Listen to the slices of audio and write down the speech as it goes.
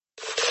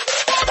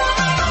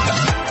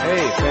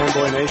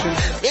Fanboy Nation.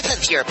 This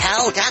is your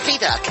pal Daffy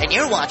Duck, and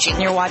you're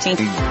watching. You're watching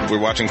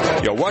Fanboy.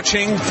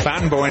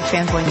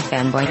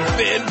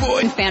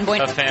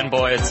 A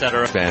fanboy,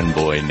 etc.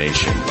 Fanboy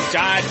Nation.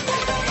 God,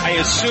 I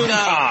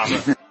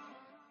assume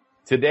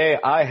Today,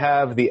 I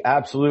have the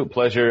absolute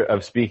pleasure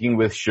of speaking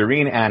with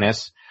Shireen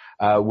Annis,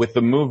 with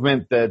the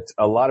movement that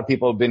a lot of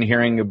people have been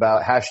hearing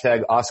about,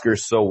 hashtag Oscars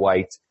So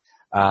White.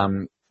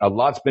 A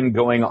lot's been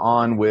going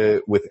on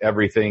with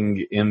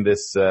everything in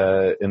this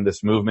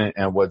movement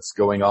and what's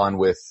going on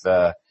with,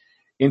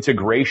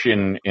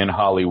 integration in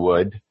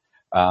Hollywood.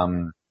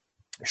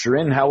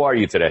 Shireen, how are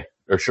you today?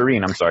 Or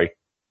Shireen, I'm sorry.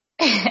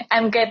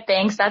 I'm good,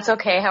 thanks. That's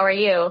okay. How are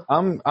you?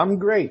 I'm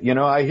great. You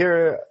know, I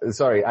hear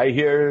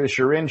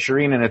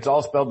Shireen, and it's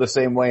all spelled the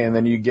same way, and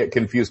then you get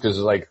confused because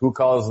it's like, who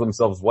calls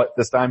themselves what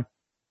this time?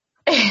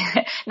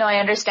 No, I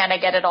understand. I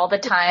get it all the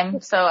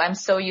time, so I'm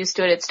so used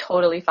to it. It's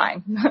totally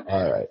fine.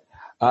 All right.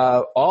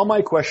 All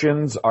my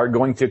questions are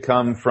going to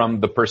come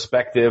from the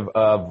perspective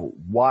of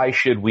why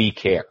should we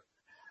care?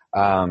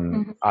 I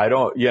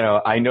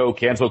know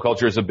cancel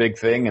culture is a big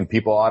thing and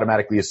people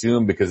automatically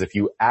assume because if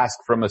you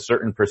ask from a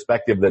certain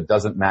perspective that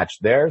doesn't match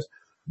theirs,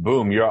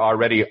 boom, you're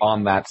already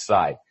on that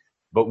side.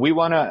 But we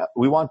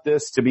want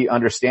this to be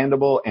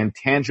understandable and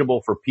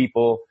tangible for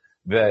people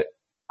that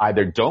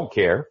either don't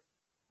care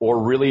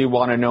or really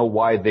want to know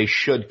why they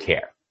should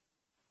care.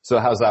 So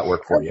how's that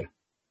work for you?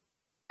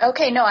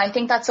 Okay, no, I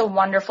think that's a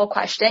wonderful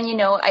question. You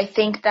know, I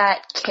think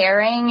that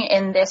caring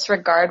in this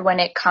regard when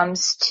it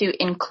comes to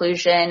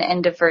inclusion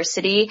and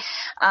diversity,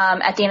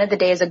 at the end of the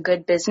day is a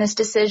good business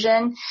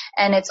decision,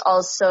 and it's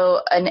also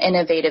an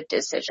innovative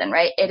decision,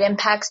 right? It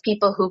impacts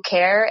people who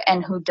care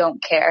and who don't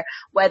care,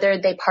 whether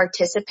they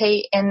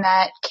participate in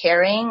that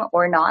caring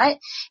or not.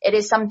 It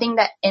is something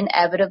that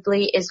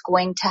inevitably is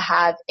going to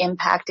have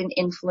impact and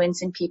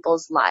influence in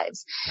people's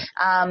lives.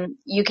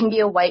 You can be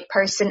a white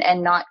person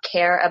and not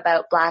care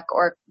about Black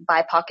or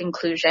BIPOC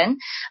inclusion.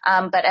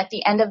 But at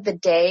the end of the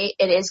day,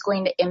 it is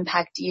going to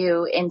impact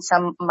you in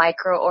some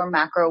micro or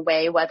macro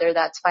way, whether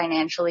that's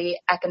financially,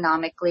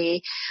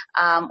 economically,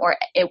 or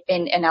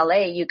in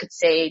LA, you could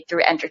say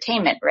through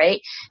entertainment,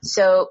 right?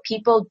 So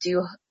people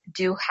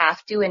do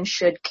have to and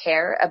should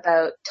care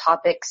about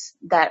topics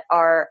that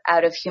are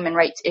out of human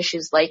rights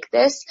issues like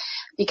this,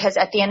 because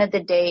at the end of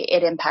the day,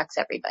 it impacts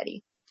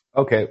everybody.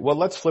 Okay. Well,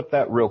 let's flip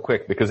that real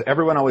quick because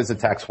everyone always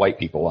attacks white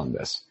people on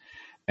this.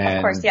 And,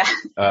 of course, yeah.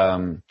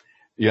 I'm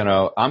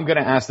going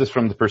to ask this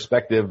from the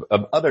perspective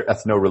of other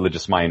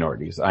ethno-religious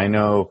minorities. I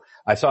know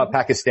I saw a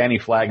Pakistani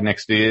flag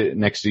next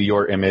to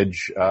your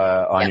image,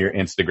 on your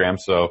Instagram.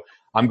 So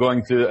I'm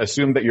going to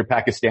assume that you're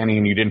Pakistani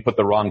and you didn't put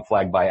the wrong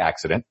flag by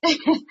accident.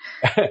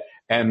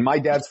 And my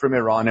dad's from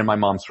Iran and my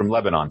mom's from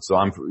Lebanon.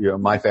 So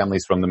my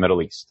family's from the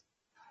Middle East.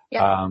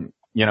 Yeah.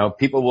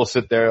 People will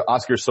sit there,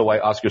 Oscars so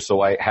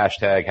white,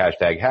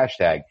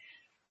 hashtag.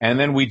 And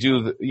then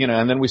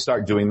and then we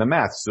start doing the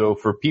math. So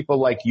for people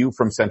like you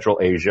from Central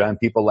Asia and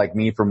people like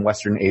me from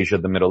Western Asia,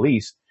 the Middle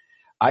East,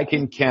 I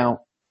can count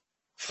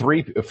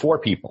 4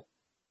 people.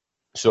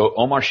 So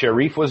Omar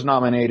Sharif was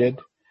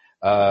nominated.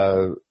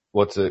 Terrence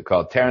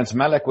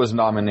Malick was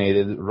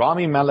nominated.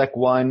 Rami Malek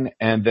won,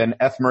 and then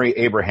F. Murray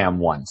Abraham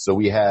won. So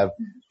we have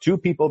 2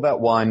 people that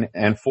won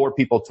and 4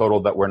 people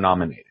total that were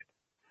nominated.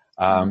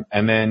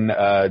 And then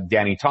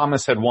Danny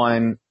Thomas had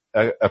won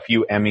a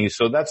few Emmys.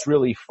 So that's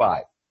really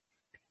 5.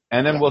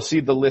 And then we'll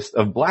see the list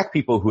of Black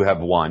people who have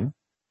won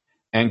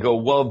and go,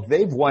 well,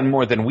 they've won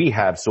more than we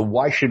have. So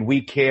why should we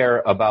care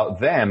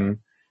about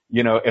them?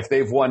 If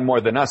they've won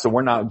more than us and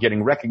we're not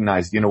getting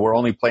recognized, we're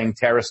only playing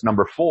terrorist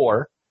number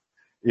 4,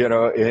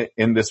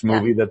 in this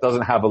movie that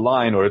doesn't have a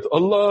line, or it's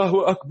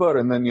Allahu Akbar.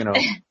 And then,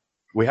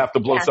 we have to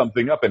blow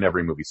something up in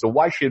every movie. So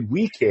why should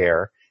we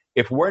care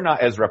if we're not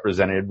as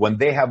represented when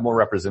they have more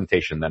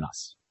representation than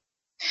us?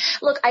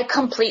 Look, I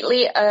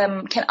completely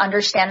can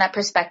understand that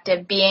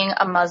perspective. Being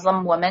a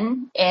Muslim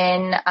woman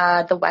in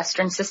the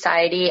Western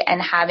society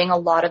and having a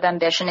lot of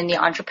ambition in the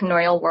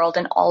entrepreneurial world,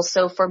 and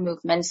also for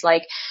movements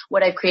like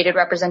what I've created,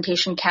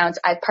 Representation Counts.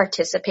 I've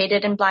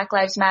participated in Black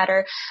Lives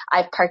Matter.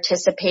 I've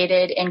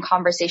participated in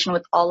conversation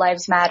with All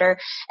Lives Matter.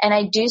 And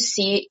I do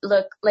see,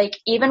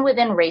 even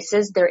within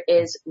races, there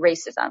is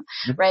racism,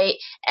 right?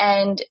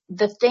 And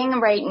the thing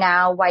right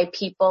now why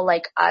people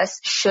like us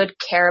should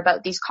care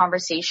about these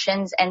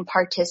conversations and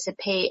participate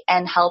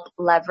and help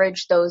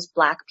leverage those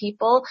Black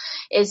people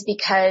is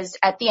because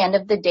at the end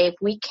of the day, if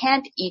we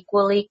can't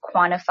equally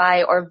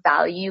quantify or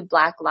value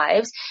Black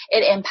lives,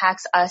 it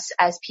impacts us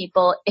as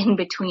people in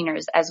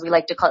betweeners, as we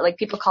like to call it. Like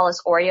people call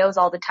us Oreos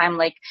all the time.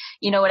 Like,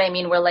 you know what I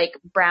mean? We're like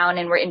brown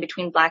and we're in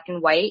between Black and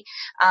white.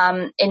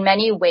 In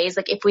many ways,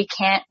 like if we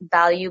can't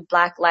value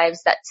Black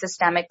lives that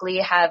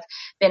systemically have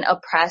been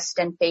oppressed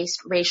and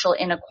faced racial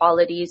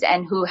inequalities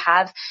and who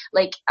have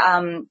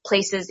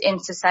places in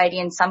society,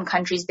 in some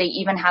countries, they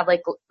even have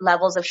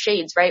levels of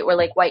shades, right?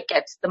 Where white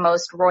gets the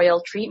most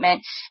royal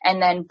treatment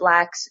and then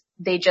Blacks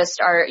they just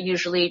are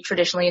usually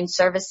traditionally in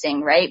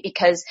servicing, right?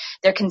 Because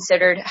they're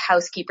considered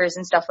housekeepers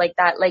and stuff like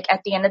that. Like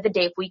at the end of the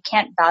day, if we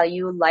can't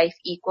value life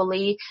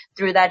equally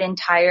through that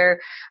entire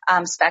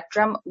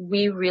spectrum,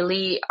 we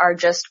really are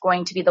just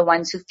going to be the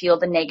ones who feel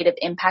the negative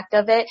impact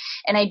of it.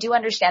 And I do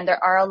understand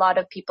there are a lot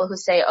of people who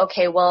say,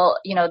 okay, well,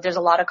 there's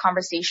a lot of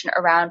conversation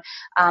around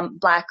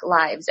Black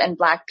lives and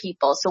Black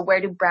people. So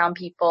where do brown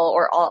people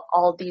or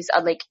all these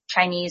like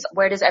Chinese,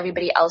 where does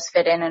everybody else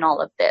fit in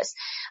all of this?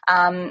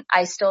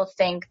 I still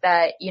think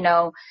that,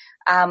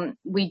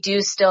 we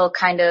do still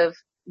kind of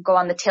go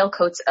on the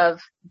tailcoats of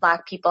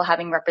Black people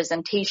having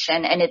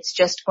representation, and it's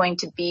just going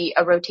to be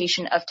a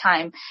rotation of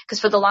time. Because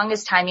for the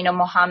longest time,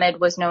 Muhammad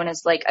was known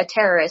as like a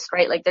terrorist,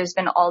 right? Like there's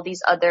been all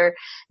these other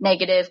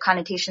negative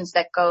connotations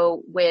that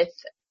go with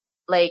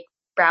like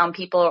brown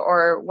people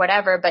or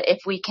whatever. But if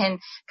we can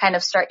kind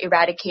of start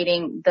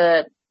eradicating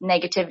the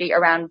negativity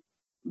around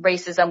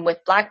racism with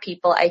Black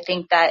people, I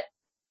think that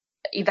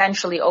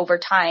eventually over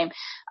time,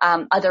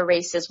 other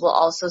races will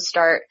also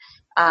start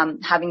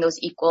having those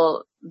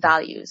equal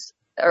values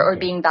or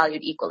being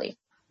valued equally.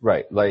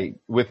 Right. Like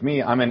with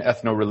me, I'm an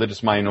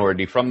ethno-religious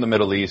minority from the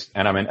Middle East,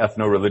 and I'm an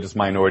ethno-religious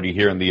minority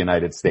here in the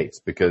United States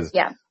because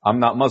I'm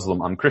not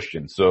Muslim, I'm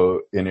Christian.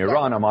 So in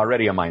Iran, I'm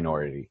already a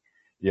minority,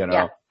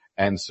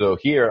 And so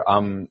here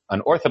I'm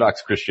an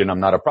Orthodox Christian. I'm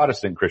not a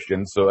Protestant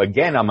Christian. So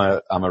again, I'm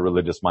a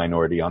religious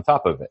minority on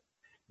top of it,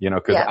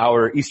 cause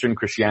our Eastern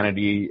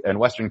Christianity and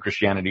Western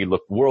Christianity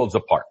look worlds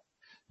apart.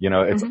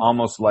 It's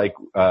almost like,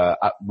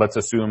 let's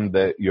assume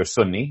that you're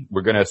Sunni.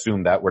 We're going to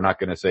assume that. We're not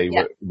going to say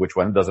which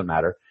one, doesn't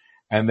matter.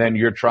 And then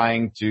you're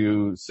trying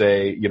to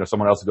say,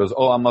 someone else goes,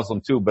 oh, I'm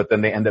Muslim too, but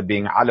then they end up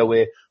being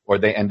Alawi or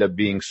they end up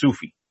being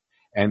Sufi.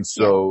 And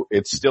so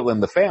it's still in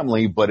the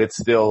family, but it's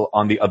still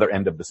on the other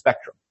end of the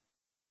spectrum.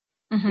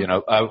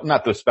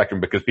 Not the spectrum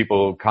because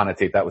people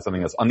connotate that with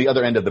something else. On the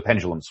other end of the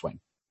pendulum swing.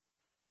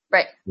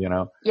 Right.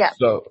 Yeah.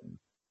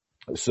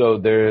 So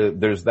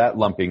there's that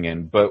lumping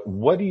in, but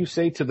what do you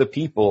say to the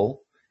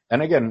people?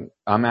 And again,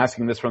 I'm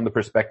asking this from the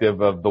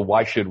perspective of the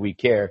why should we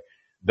care,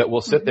 that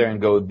will sit there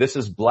and go, this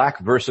is Black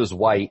versus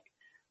white.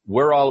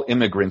 We're all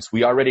immigrants.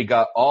 We already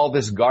got all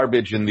this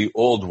garbage in the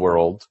old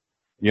world.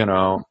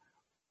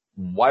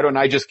 Why don't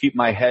I just keep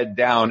my head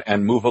down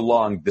and move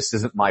along? This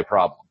isn't my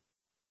problem.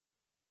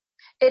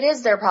 It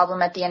is their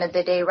problem at the end of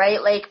the day, right?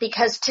 Like,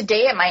 because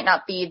today it might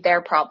not be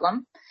their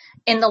problem.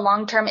 In the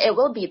long term, it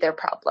will be their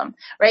problem,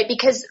 right?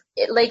 Because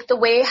like the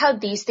way how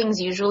these things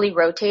usually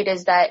rotate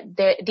is that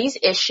these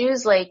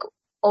issues like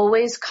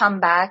always come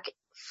back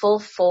full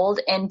fold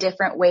in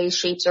different ways,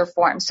 shapes, or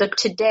forms. So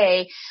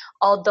today,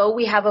 although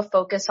we have a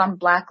focus on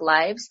Black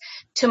lives,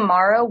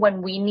 tomorrow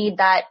when we need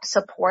that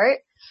support,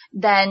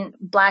 then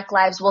Black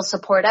lives will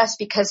support us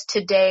because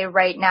today,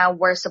 right now,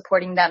 we're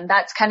supporting them.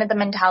 That's kind of the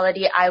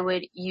mentality I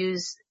would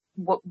use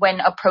when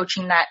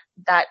approaching that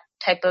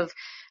type of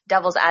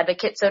devil's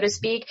advocate, so to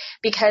speak,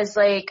 because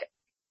like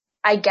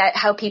I get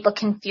how people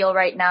can feel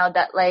right now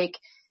that like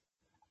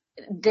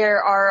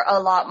there are a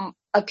lot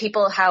of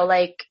people how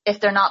like if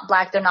they're not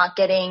Black, they're not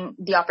getting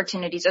the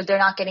opportunities or they're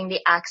not getting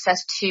the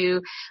access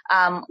to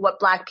what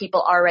Black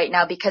people are right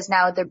now because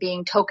now they're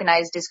being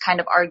tokenized is kind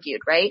of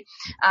argued, right?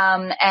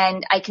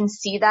 And I can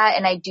see that,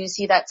 and I do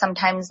see that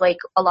sometimes like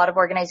a lot of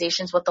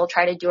organizations, what they'll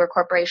try to do or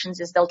corporations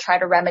is they'll try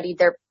to remedy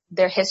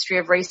their history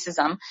of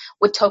racism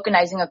with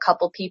tokenizing a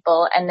couple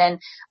people, and then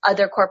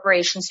other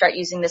corporations start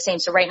using the same.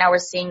 So right now we're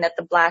seeing that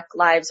the Black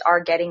lives are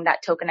getting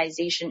that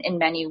tokenization in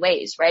many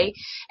ways, right?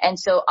 And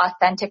so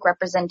authentic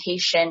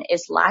representation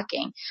is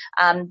lacking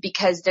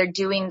because they're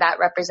doing that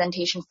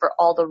representation for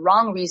all the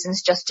wrong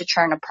reasons just to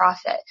churn a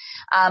profit.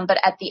 But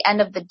at the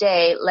end of the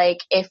day,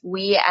 like if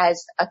we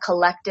as a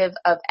collective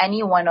of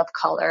anyone of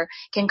color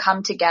can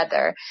come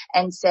together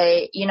and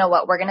say, you know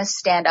what, we're going to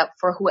stand up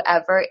for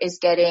whoever is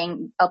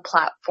getting a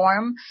platform,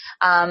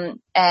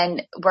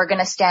 and we're going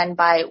to stand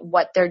by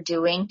what they're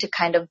doing to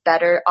kind of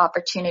better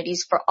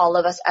opportunities for all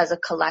of us as a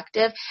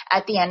collective.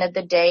 At the end of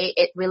the day,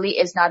 it really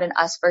is not an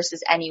us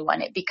versus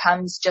anyone. It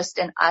becomes just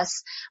an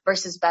us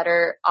versus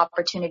better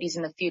opportunities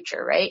in the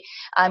future, right?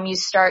 You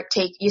start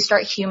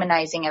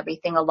humanizing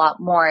everything a lot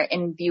more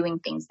in viewing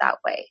things that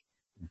way.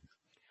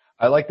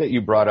 I like that you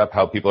brought up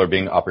how people are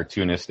being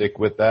opportunistic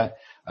with that.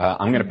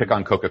 I'm going to pick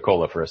on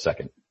Coca-Cola for a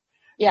second.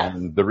 Yeah.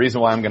 And the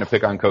reason why I'm going to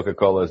pick on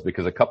Coca-Cola is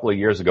because a couple of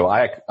years ago,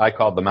 I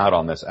called them out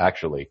on this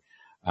actually.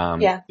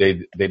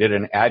 They did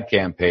an ad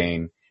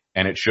campaign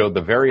and it showed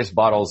the various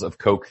bottles of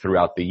Coke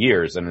throughout the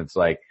years. And it's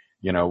like,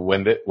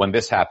 when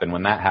this happened,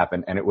 when that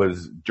happened, and it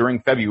was during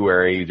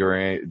February,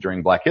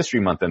 during Black History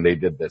Month, and they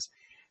did this.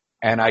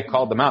 And I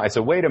called them out. I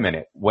said, wait a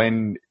minute.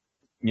 When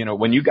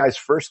you guys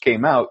first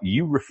came out,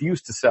 you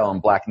refused to sell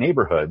in Black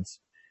neighborhoods.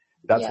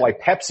 That's why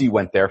Pepsi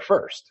went there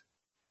first.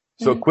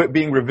 So quit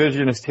being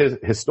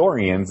revisionist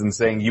historians and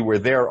saying you were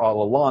there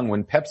all along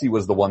when Pepsi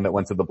was the one that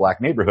went to the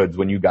Black neighborhoods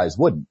when you guys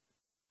wouldn't.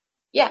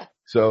 Yeah.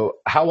 So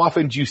how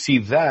often do you see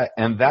that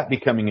and that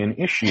becoming an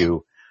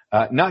issue,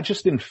 not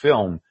just in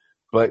film,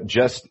 but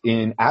just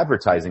in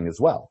advertising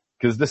as well?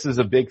 Because this is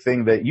a big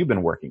thing that you've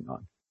been working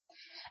on.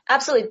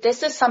 Absolutely.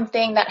 This is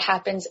something that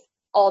happens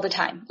all the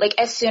time. Like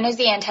as soon as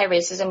the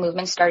anti-racism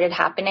movement started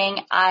happening,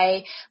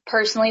 I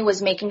personally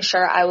was making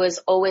sure I was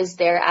always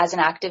there as an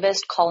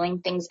activist, calling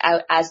things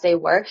out as they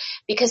were,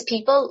 because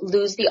people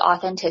lose the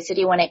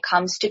authenticity when it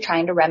comes to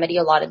trying to remedy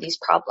a lot of these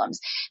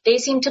problems. They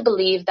seem to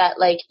believe that,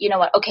 like, you know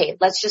what, okay,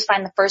 let's just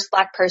find the first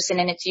Black person,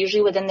 and it's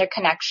usually within their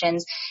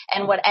connections.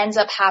 And what ends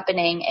up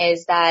happening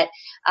is that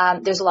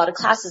there's a lot of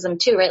classism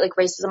too, right? Like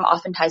racism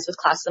often ties with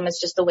classism. It's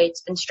just the way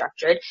it's been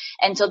structured.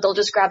 And so they'll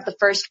just grab the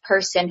first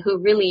person who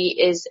really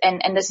is,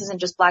 and this isn't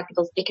just Black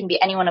people, it can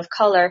be anyone of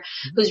color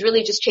who's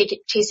really just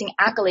chasing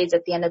accolades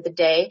at the end of the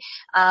day,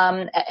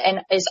 and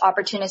is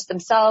opportunists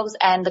themselves,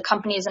 and the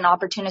company is an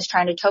opportunist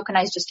trying to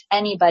tokenize just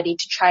anybody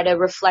to try to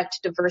reflect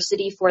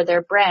diversity for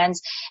their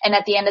brands. And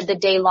at the end of the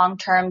day, long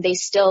term, they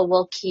still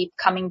will keep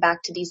coming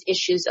back to these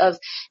issues of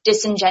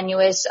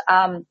disingenuous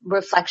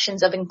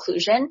reflections of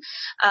inclusion.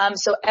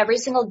 So every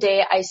single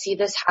day I see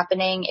this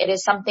happening. It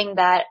is something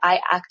that I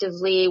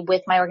actively,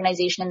 with my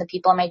organization and the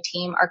people on my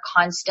team, are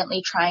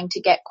constantly trying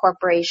to get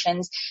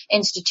corporations,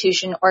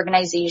 institutions,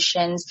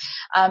 organizations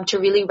to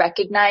really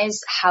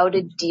recognize how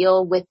to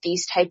deal with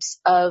these types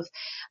of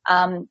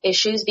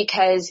issues,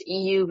 because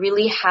you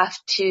really have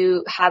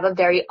to have a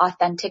very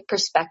authentic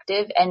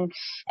perspective and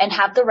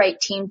have the right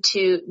team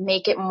to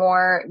make it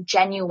more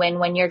genuine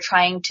when you're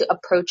trying to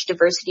approach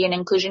diversity and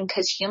inclusion,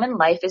 because human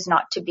life is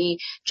not to be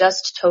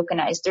just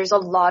tokenized. There's a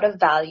lot of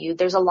value.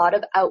 There's a lot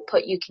of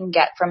output you can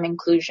get from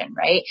inclusion,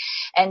 right?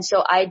 And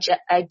so I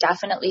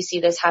definitely see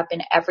this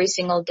happen every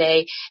single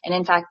day. And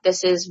in fact,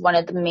 this is one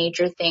of the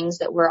major things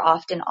that we're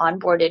often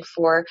onboarded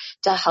for,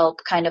 to help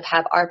kind of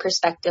have our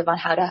perspective on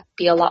how to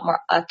be a lot more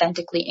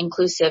authentically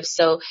inclusive,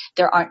 so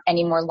there aren't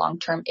any more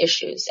long-term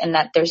issues and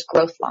that there's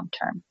growth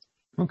long-term.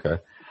 Okay.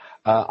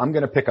 I'm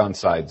going to pick on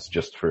sides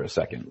just for a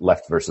second,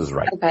 left versus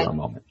right for a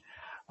moment.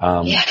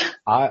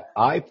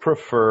 I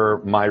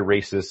prefer my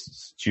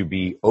racists to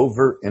be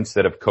overt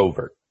instead of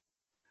covert.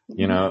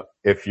 You know,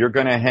 if you're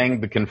going to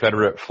hang the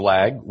Confederate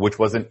flag, which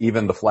wasn't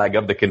even the flag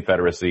of the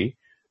Confederacy,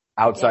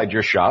 outside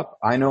your shop,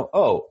 I know,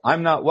 oh,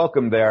 I'm not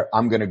welcome there.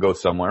 I'm going to go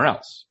somewhere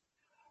else.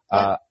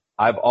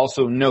 I've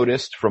also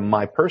noticed from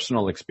my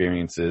personal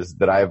experiences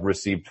that I have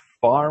received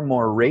far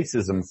more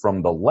racism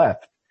from the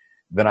left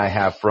than I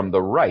have from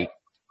the right,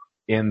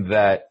 in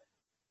that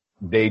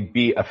they'd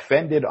be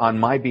offended on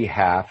my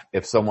behalf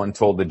if someone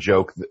told a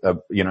joke,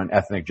 an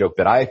ethnic joke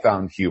that I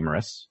found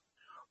humorous,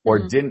 or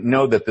didn't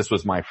know that this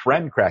was my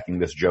friend cracking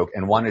this joke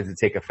and wanted to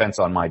take offense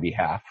on my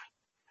behalf.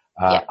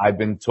 I've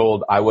been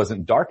told I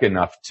wasn't dark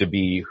enough to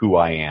be who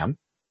I am,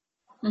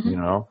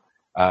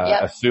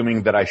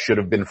 assuming that I should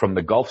have been from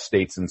the Gulf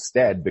states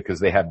instead, because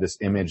they have this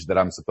image that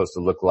I'm supposed to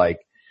look like,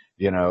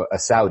 a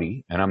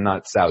Saudi, and I'm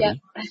not Saudi. And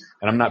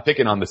I'm not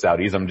picking on the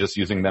Saudis. I'm just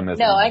using them as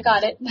I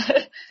got it.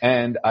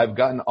 And I've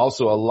gotten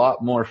also a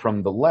lot more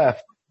from the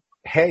left.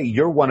 Hey,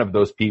 you're one of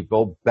those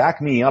people.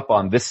 Back me up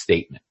on this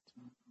statement.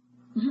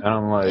 And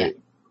I'm like,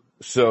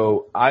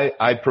 so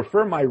I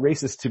prefer my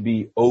racists to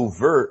be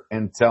overt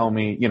and tell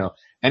me,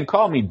 and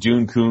call me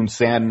Dune Coon,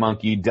 Sand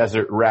Monkey,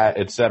 Desert Rat,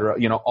 etc.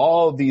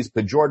 All these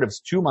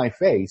pejoratives to my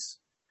face,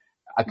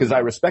 because I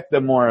respect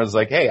them more as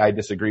like, hey, I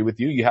disagree with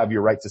you. You have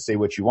your right to say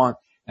what you want.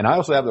 And I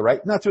also have the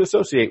right not to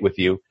associate with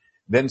you,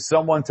 than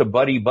someone to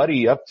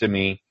buddy up to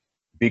me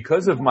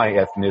because of my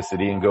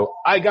ethnicity and go,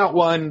 I got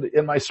one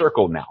in my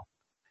circle now.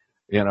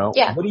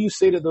 What do you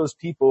say to those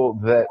people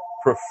that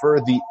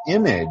prefer the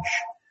image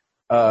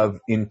of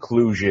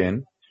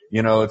inclusion?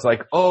 It's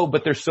like, oh,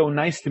 but they're so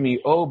nice to me.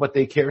 Oh, but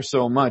they care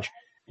so much,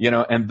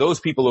 and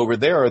those people over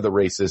there are the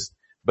racists.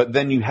 But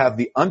then you have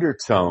the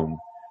undertone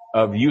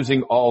of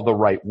using all the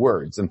right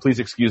words. And please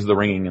excuse the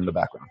ringing in the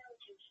background.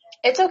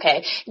 It's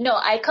okay. No,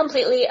 I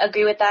completely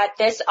agree with that.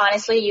 This,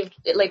 honestly,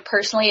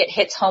 personally, it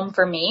hits home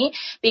for me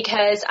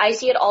because I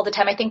see it all the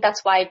time. I think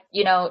that's why,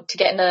 to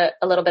get into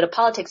a little bit of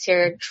politics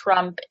here,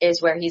 Trump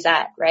is where he's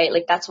at, right?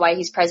 Like, that's why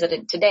he's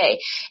president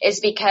today, is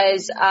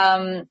because,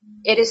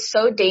 it is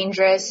so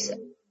dangerous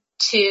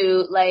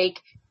to,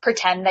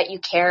 pretend that you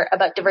care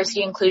about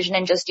diversity and inclusion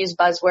and just use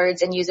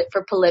buzzwords and use it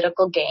for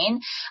political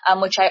gain,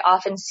 which I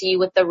often see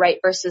with the right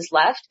versus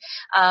left.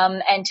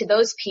 And to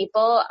those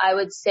people, I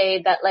would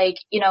say that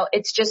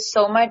it's just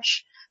so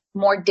much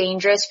more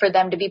dangerous for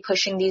them to be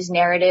pushing these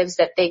narratives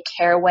that they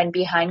care when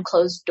behind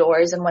closed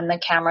doors and when the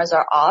cameras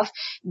are off.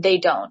 They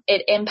don't.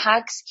 It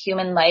impacts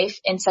human life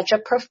in such a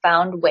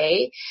profound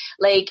way.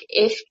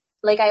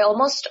 I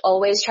almost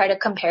always try to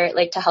compare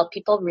it, to help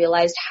people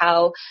realize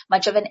how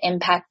much of an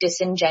impact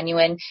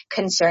disingenuine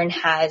concern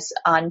has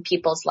on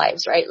people's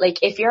lives, right?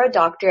 If you're a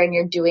doctor and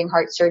you're doing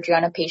heart surgery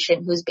on a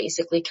patient who's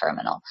basically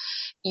terminal,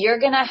 you're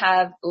going to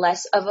have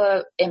less of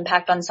a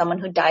impact on someone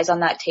who dies on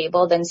that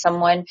table than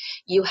someone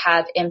you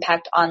have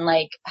impact on,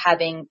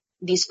 having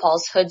these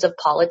falsehoods of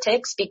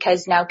politics,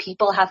 because now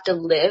people have to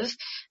live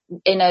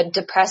in a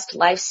depressed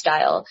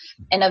lifestyle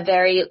in a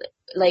very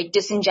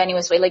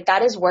disingenuous way.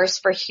 That is worse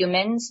for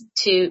humans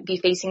to be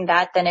facing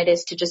that than it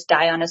is to just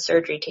die on a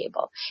surgery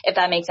table, if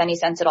that makes any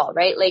sense at all,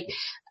 right?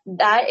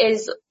 That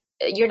is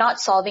you're not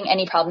solving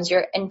any problems.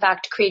 You're in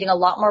fact creating a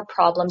lot more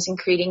problems and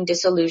creating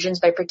disillusions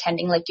by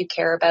pretending like you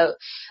care about,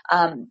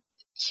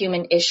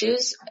 human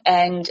issues.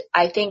 And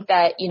I think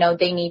that,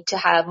 they need to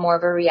have more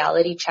of a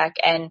reality check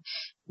and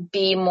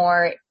be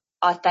more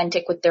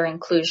authentic with their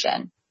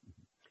inclusion.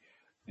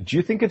 Do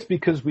you think it's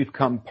because we've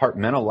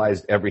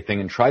compartmentalized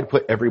everything and tried to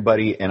put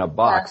everybody in a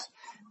box?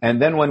 Yeah.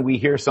 And then when we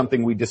hear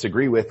something we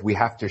disagree with, we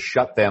have to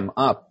shut them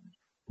up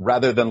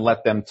rather than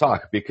let them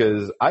talk?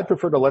 Because I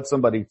prefer to let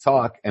somebody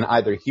talk and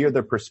either hear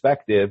their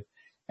perspective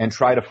and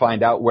try to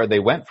find out where they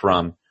went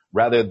from,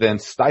 rather than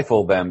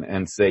stifle them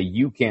and say,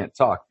 you can't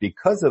talk.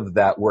 Because of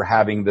that, we're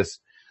having this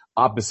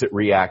opposite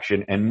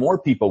reaction and more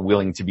people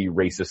willing to be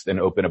racist and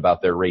open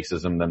about their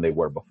racism than they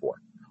were before,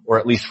 or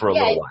at least for a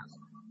little while.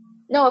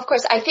 No, of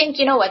course. I think,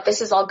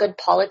 this is all good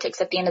politics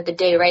at the end of the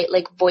day, right?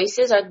 Like,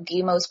 voices are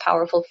the most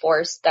powerful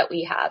force that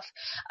we have.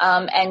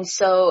 And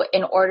so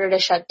in order to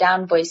shut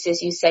down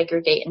voices, you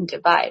segregate and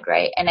divide,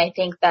 right? And I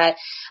think that,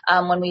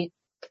 when we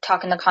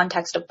talk in the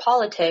context of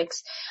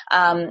politics,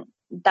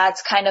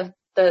 that's kind of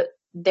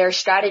their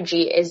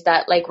strategy is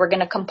that, like, we're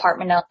going to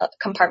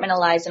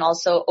compartmentalize and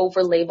also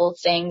over-label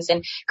things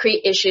and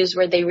create issues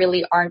where they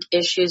really aren't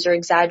issues, or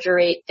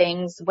exaggerate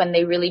things when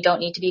they really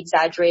don't need to be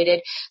exaggerated,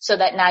 so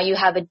that now you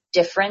have a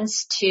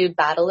difference to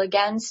battle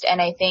against.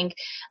 And I think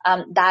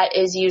that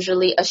is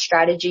usually a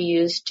strategy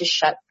used to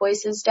shut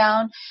voices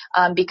down,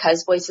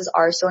 because voices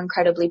are so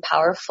incredibly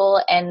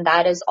powerful, and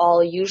that is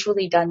all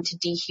usually done to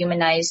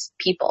dehumanize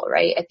people,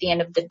 right, at the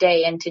end of the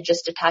day, and to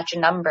just attach a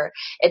number.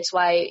 It's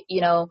why,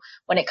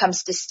 when it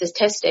comes to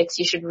statistics,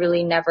 you should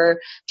really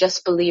never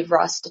just believe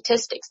raw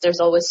statistics. There's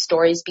always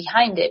stories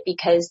behind it,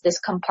 because this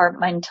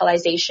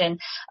compartmentalization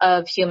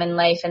of human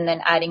life and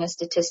then adding a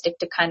statistic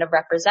to kind of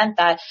represent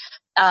that,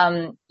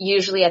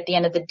 usually at the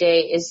end of the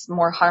day is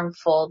more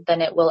harmful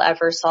than it will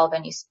ever solve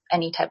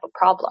any type of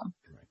problem.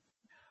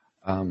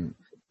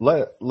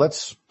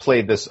 Let's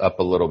play this up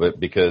a little bit,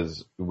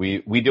 because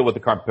we deal with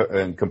the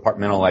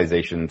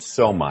compartmentalization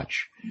so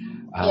much.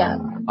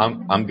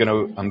 I'm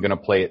gonna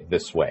play it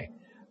this way.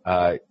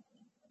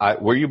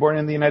 Were you born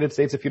in the United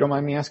States, if you don't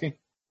mind me asking?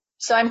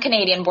 So I'm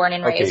Canadian, born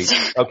and raised.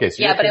 Okay.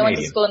 So yeah, but I went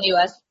to school in the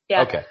U.S.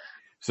 Yeah. Okay.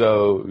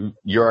 So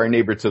you're our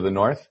neighbor to the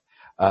north.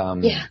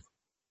 Yeah.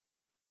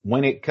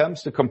 When it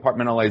comes to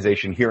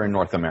compartmentalization here in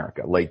North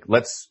America, like,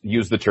 let's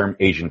use the term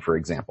Asian, for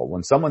example.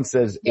 When someone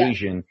says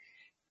Asian,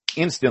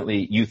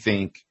 instantly you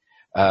think,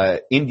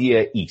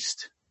 India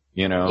East,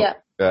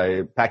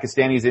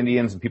 Pakistanis,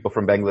 Indians, and people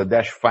from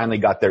Bangladesh finally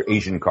got their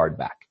Asian card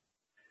back.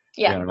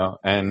 Yeah.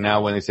 And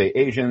now when they say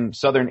Asian,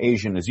 Southern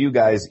Asian is you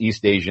guys,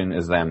 East Asian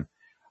is them.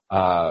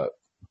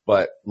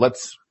 But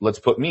let's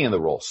put me in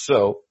the role.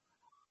 So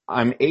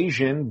I'm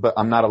Asian, but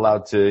I'm not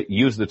allowed to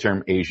use the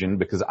term Asian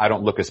because I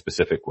don't look a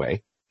specific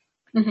way.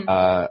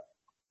 Mm-hmm.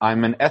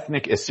 I'm an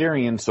ethnic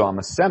Assyrian, so I'm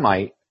a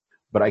Semite,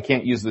 but I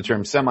can't use the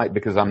term Semite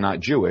because I'm not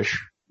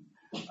Jewish.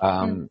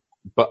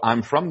 But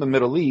I'm from the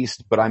Middle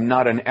East, but I'm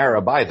not an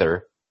Arab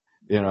either,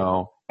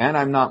 and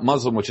I'm not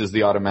Muslim, which is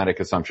the automatic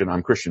assumption.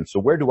 I'm Christian.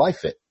 So where do I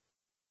fit?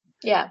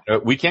 Yeah.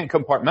 We can't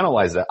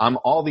compartmentalize that. I'm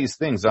all these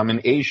things. I'm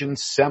an Asian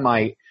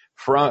Semite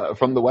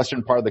from the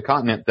western part of the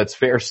continent that's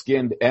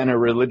fair-skinned and a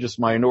religious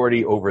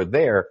minority over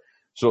there.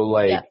 So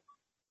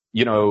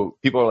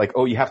people are like,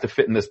 oh, you have to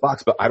fit in this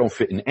box, but I don't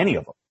fit in any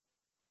of them.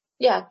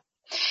 Yeah.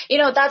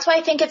 That's why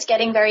I think it's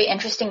getting very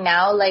interesting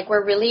now. Like,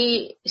 we're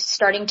really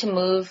starting to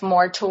move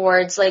more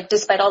towards, like,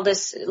 despite all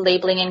this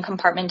labeling and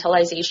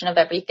compartmentalization of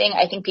everything,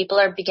 I think people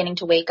are beginning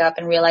to wake up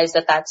and realize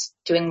that that's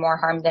doing more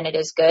harm than it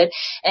is good.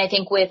 And I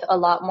think with a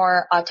lot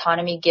more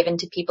autonomy given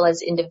to people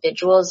as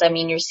individuals, I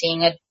mean, you're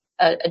seeing a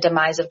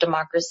demise of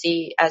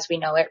democracy as we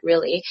know it,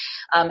 really.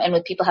 And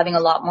with people having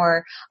a lot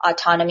more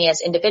autonomy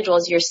as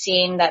individuals, you're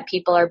seeing that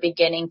people are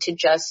beginning to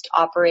just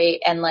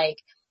operate and, like,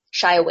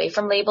 shy away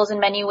from labels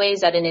in many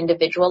ways at an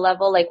individual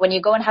level. Like, when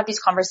you go and have these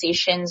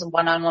conversations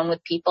one-on-one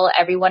with people,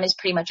 everyone is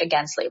pretty much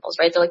against labels,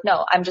 right? They're like,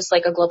 no, I'm just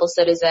like a global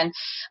citizen.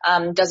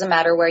 Doesn't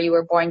matter where you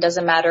were born,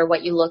 doesn't matter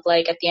what you look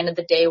like. At the end of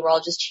the day, we're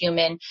all just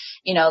human.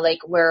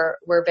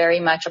 We're very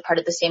much a part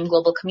of the same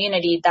global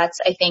community. That's,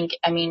 I think,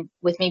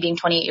 with me being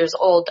 28 years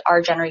old,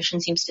 our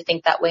generation seems to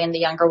think that way, and the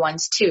younger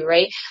ones too,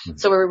 right? Mm-hmm.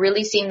 So we're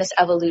really seeing this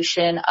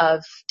evolution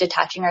of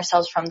detaching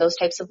ourselves from those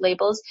types of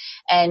labels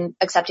and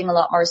accepting a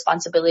lot more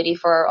responsibility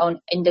for our own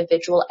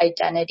individual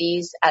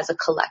identities as a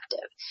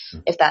collective,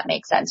 if that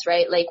makes sense,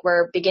 right? Like,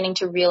 we're beginning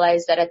to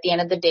realize that at the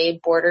end of the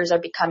day, borders are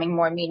becoming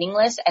more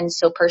meaningless. And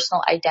so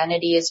personal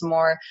identity is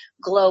more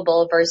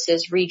global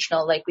versus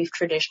regional, like we've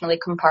traditionally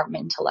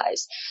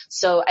compartmentalized.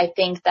 So I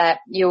think that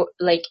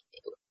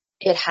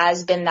it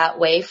has been that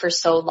way for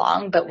so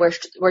long, but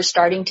we're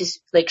starting to,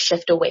 like,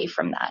 shift away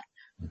from that.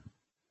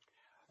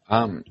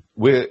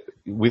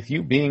 With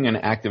you being an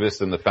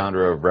activist and the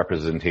founder of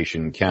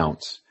Representation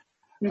Counts,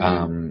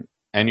 mm-hmm.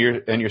 And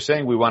you're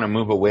saying we want to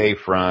move away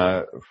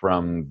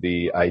from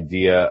the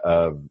idea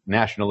of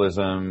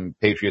nationalism,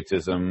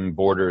 patriotism,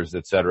 borders,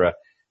 etc.,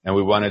 and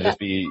we want to just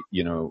be,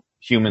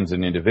 humans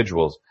and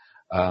individuals.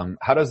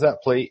 How does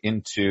that play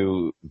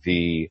into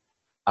the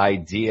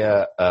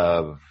idea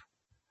of,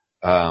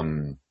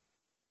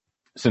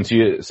 since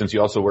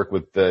you also work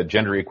with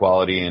gender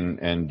equality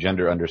and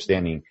gender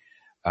understanding,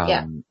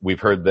 we've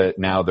heard that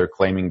now they're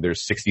claiming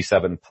there's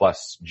 67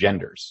 plus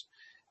genders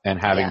and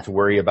having to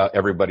worry about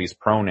everybody's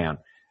pronoun.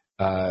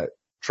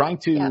 Trying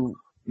to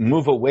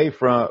move away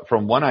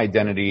from one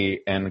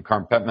identity and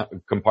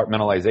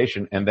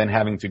compartmentalization, and then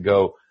having to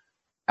go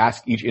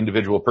ask each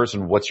individual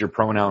person, what's your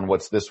pronoun?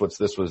 What's this? What's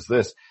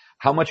this?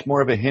 How much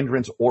more of a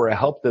hindrance or a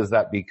help does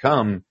that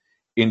become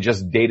in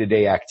just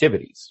day-to-day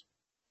activities?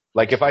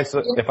 Like if I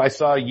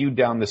saw you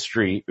down the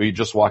street, or you're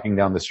just walking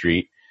down the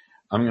street,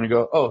 I'm going to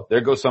go, oh,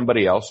 there goes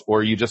somebody else,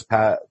 or you just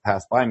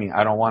pass by me.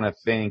 I don't want to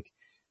think,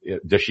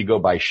 does she go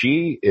by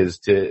she?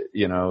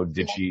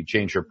 Did she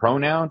change her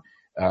pronoun?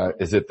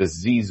 Is it the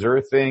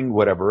Z-zer thing?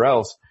 Whatever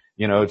else,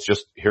 it's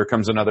just, here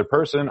comes another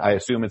person. I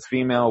assume it's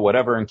female,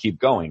 whatever, and keep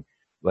going.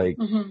 Like,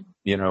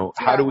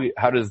 how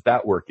does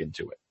that work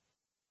into it?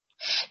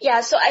 Yeah,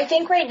 so I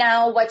think right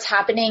now what's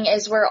happening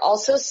is we're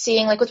also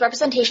seeing, like with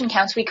representation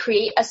counts, we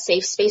create a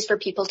safe space for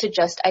people to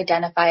just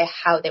identify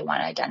how they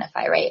want to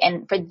identify, right?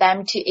 And for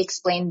them to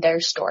explain their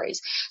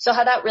stories. So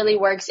how that really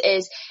works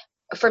is,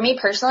 for me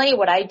personally,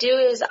 what I do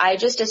is I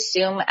just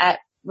assume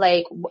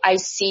I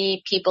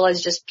see people as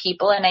just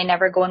people, and I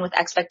never go in with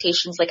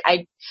expectations. Like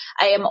I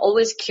am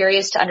always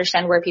curious to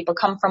understand where people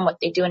come from, what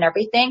they do and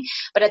everything.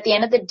 But at the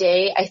end of the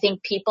day, I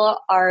think people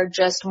are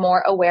just more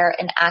aware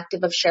and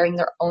active of sharing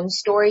their own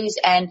stories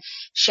and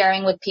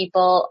sharing with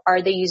people,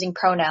 are they using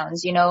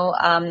pronouns,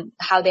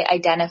 how they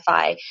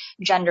identify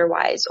gender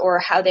wise, or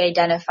how they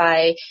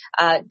identify,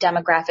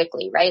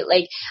 demographically, right?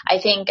 Like I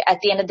think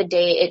at the end of the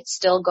day, it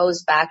still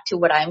goes back to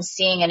what I'm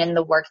seeing and in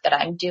the work that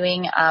I'm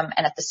doing, and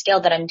at the scale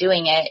that I'm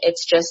doing it.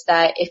 It's just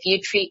that if you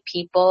treat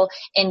people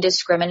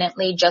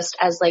indiscriminately, just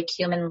as like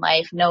human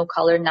life, no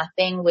color,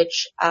 nothing,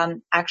 which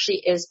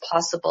actually is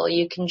possible.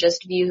 You can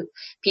just view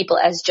people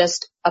as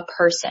just a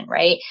person,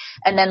 right?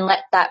 And then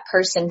let that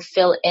person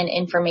fill in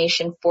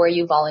information for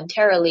you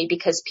voluntarily,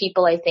 because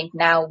people, I think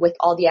now with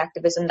all the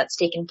activism that's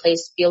taken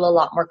place, feel a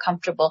lot more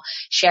comfortable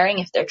sharing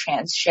if they're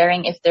trans,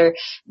 sharing if they're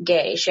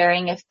gay,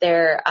 sharing if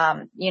they're,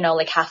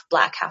 like half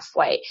black, half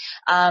white.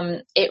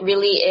 It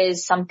really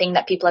is something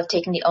that people have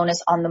taken the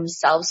onus on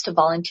themselves to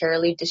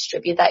voluntarily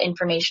distribute that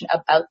information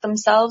about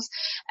themselves.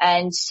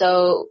 And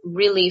so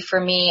really for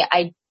me,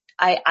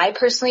 I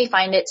personally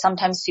find it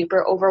sometimes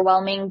super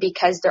overwhelming,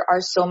 because there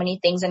are so many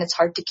things and it's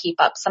hard to keep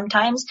up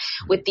sometimes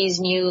with these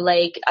new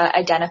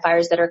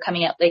identifiers that are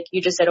coming out. Like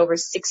you just said, over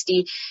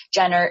 60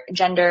 gender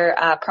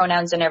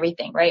pronouns and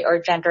everything, right? Or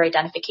gender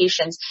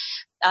identifications.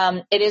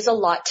 It is a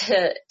lot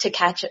to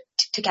catch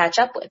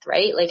up with,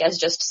 right? Like as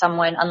just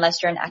someone,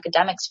 unless you're in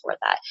academics for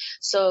that.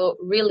 So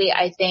really,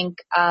 I think,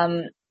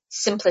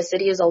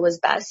 simplicity is always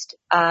best.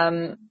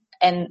 And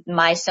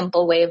my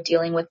simple way of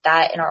dealing with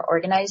that in our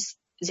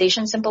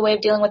organization, simple way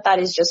of dealing with that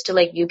is just to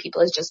view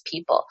people as just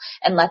people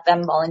and let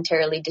them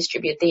voluntarily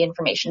distribute the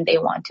information they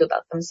want to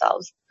about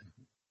themselves.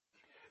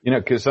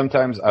 Cause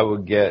sometimes I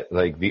would get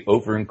the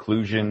over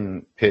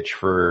inclusion pitch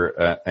for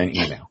an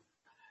email.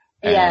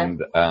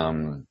 And,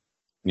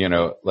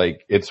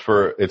 it's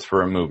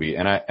for a movie.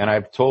 And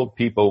I've told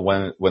people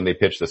when they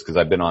pitch this, cause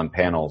I've been on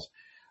panels,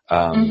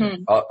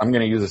 I'm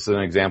going to use this as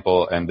an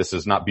example, and this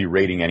is not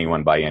berating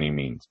anyone by any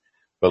means,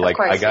 but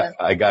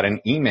I got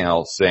an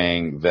email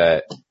saying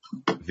that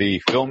the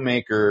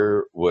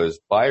filmmaker was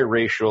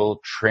biracial,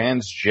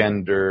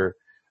 transgender,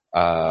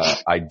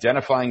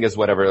 identifying as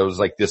whatever. It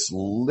was this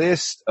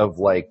list of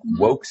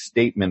woke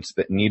statements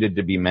that needed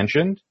to be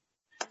mentioned.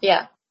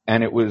 Yeah.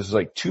 And it was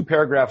 2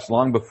 paragraphs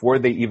long before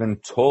they even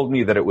told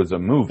me that it was a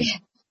movie.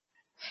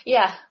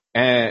 Yeah.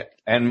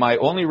 And my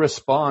only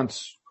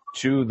response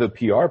to the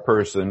PR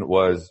person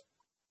was,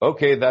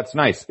 okay, that's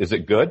nice. Is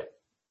it good?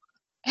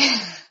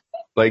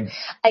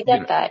 I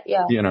get that.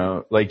 Yeah.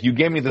 You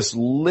gave me this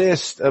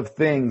list of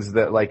things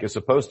that is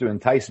supposed to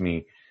entice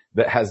me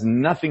that has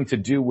nothing to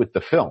do with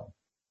the film.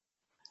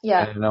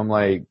 Yeah. And I'm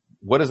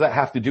what does that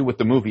have to do with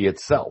the movie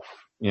itself?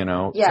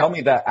 Yeah. Tell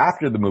me that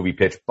after the movie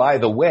pitch, by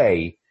the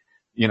way,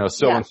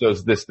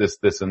 so-and-so's this,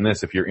 and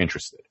this, if you're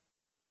interested.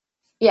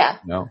 Yeah.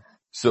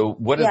 So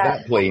what does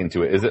that play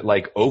into it? Is it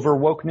over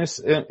wokeness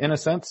in a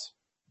sense?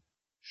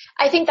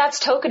 I think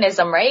that's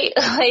tokenism, right?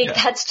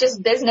 That's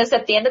just business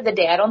at the end of the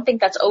day. I don't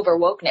think that's over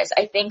wokeness.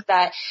 I think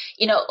that,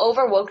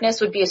 over wokeness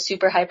would be a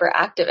super hyper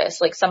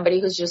activist, somebody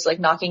who's just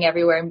knocking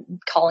everywhere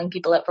and calling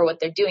people out for what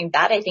they're doing.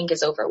 That I think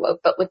is over woke.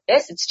 But with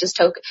this, it's just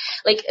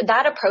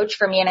that approach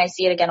for me, and I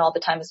see it again all the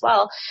time as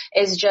well,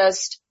 is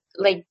just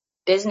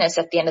business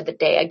at the end of the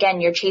day.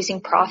 Again, you're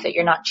chasing profit.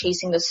 You're not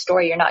chasing the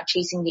story. You're not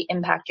chasing the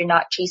impact. You're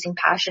not chasing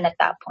passion at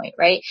that point,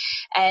 right?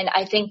 And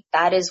I think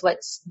that is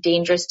what's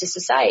dangerous to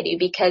society,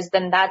 because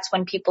then that's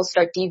when people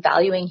start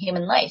devaluing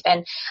human life.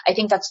 And I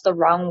think that's the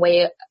wrong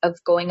way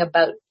of going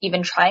about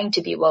even trying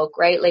to be woke,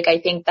 right? I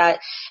think that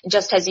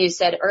just as you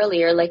said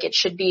earlier, it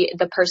should be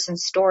the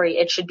person's story.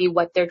 It should be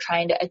what they're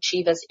trying to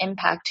achieve as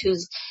impact,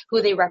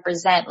 who they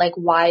represent,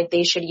 why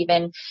they should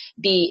even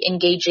be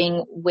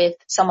engaging with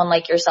someone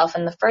like yourself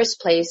in the first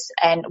first place,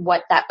 and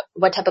what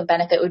type of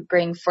benefit would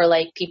bring for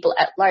like people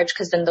at large.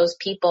 Because then those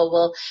people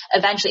will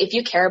eventually, if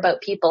you care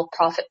about people,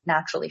 profit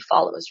naturally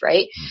follows,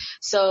 right?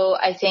 So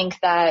I think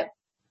that,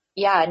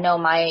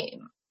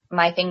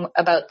 my thing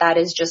about that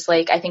is just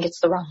like, I think it's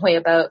the wrong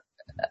way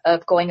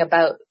of going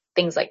about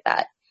things like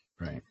that.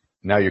 Right.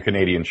 Now you're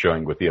Canadian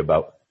showing with the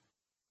about.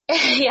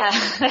 Yeah.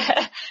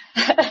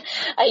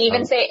 I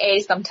even say A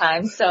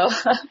sometimes, so.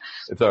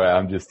 It's all right.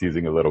 I'm just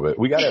teasing a little bit.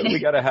 We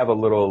gotta have a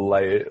little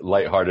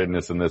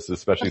lightheartedness in this,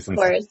 especially since,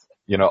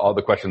 all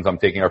the questions I'm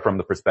taking are from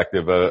the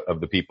perspective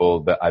of the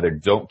people that either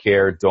don't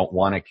care, don't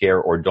want to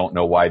care, or don't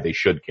know why they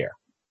should care.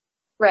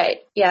 Right.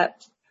 Yeah.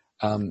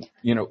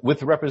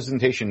 With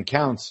representation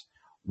counts,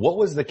 what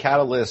was the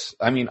catalyst?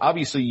 I mean,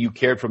 obviously you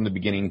cared from the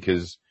beginning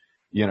because,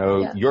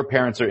 your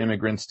parents are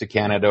immigrants to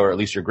Canada, or at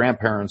least your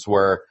grandparents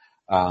were.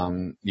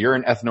 You're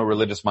an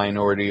ethno-religious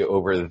minority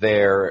over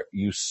there.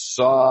 You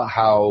saw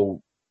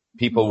how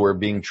people were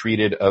being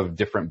treated of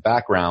different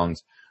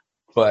backgrounds,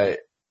 but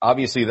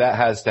obviously that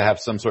has to have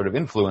some sort of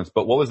influence.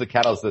 But what was the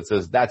catalyst that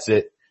says, that's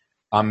it,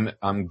 I'm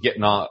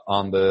getting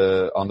on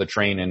the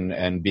train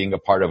and being a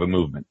part of a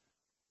movement?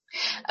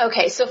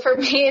 Okay, so for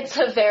me, it's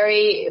a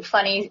very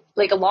funny,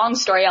 like a long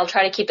story. I'll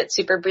try to keep it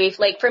super brief.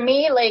 Like for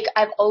me, like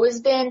I've always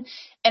been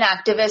an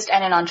activist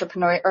and an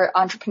entrepreneur, or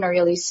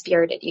entrepreneurially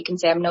spirited. You can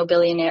say I'm no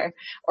billionaire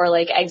or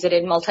like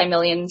exited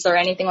multi-millions or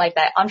anything like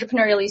that.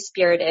 Entrepreneurially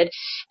spirited.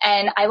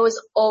 And I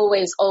was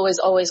always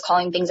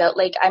calling things out.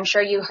 Like I'm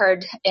sure you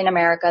heard in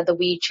America, the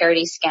weed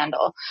charity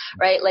scandal,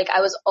 right? Like I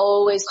was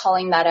always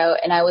calling that out,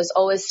 and I was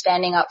always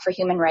standing up for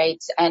human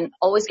rights and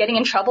always getting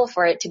in trouble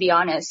for it, to be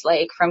honest,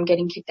 like from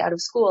getting kicked out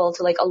of school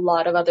to like a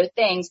lot of other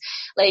things.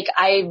 Like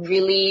I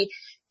really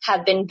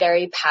have been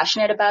very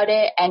passionate about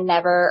it and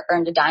never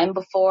earned a dime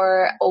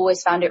before.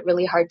 Always found it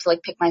really hard to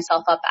like pick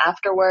myself up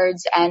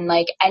afterwards. And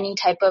like any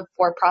type of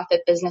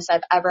for-profit business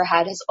I've ever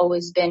had has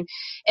always been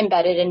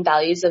embedded in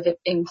values of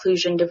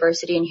inclusion,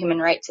 diversity, and human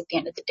rights at the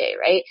end of the day,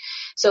 right?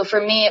 So for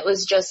me, it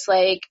was just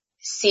like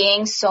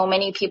seeing so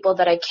many people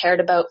that I cared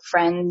about,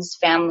 friends,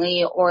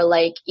 family, or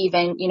like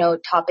even,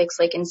 topics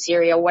like in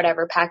Syria,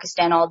 whatever,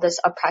 Pakistan, all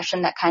this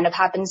oppression that kind of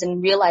happens,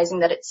 and realizing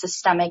that it's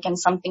systemic and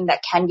something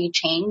that can be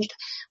changed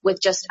with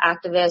just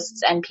activists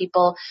and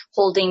people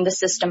holding the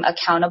system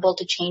accountable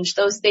to change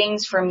those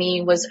things, for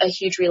me was a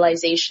huge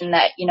realization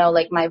that,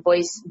 like my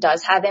voice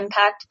does have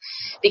impact,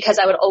 because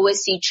I would always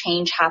see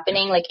change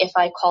happening. Like if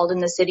I called in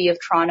the city of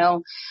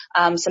Toronto,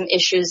 some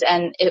issues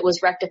and it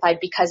was rectified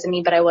because of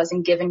me, but I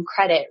wasn't given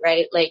credit,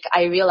 right? Like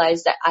I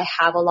realized that I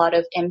have a lot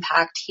of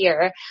impact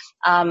here.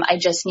 I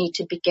just need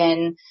to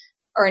begin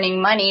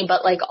earning money,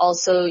 but like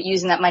also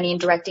using that money and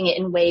directing it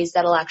in ways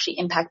that'll actually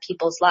impact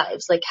people's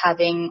lives, like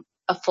having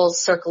a full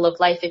circle of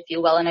life, if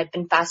you will. And I've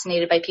been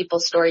fascinated by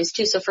people's stories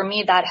too. So for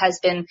me, that has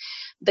been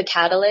the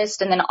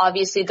catalyst. And then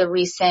obviously the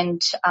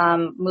recent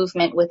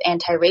movement with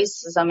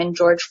anti-racism and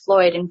George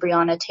Floyd and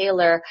Breonna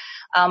Taylor,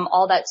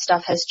 all that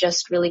stuff has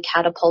just really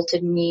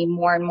catapulted me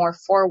more and more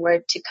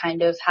forward to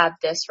kind of have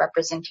this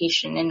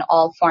representation in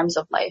all forms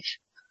of life.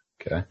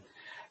 Okay.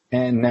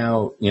 And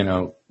now,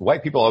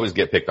 white people always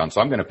get picked on, so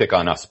I'm going to pick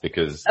on us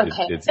because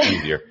it's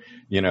easier,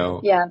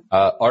 Yeah.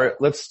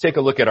 Let's take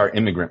a look at our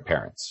immigrant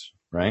parents,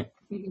 right?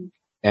 Mm-hmm.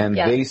 And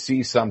they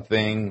see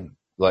something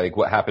like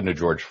what happened to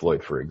George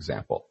Floyd, for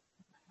example.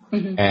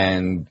 Mm-hmm.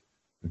 And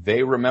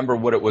they remember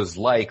what it was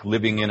like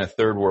living in a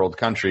third world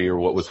country, or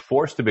what was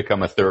forced to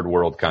become a third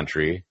world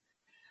country,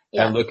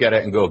 and look at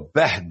it and go,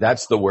 bah,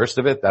 that's the worst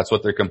of it. That's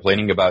what they're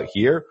complaining about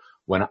here.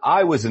 When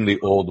I was in the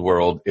old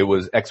world, it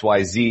was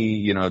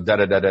XYZ,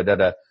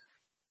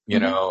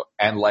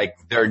 and like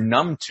they're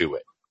numb to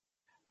it.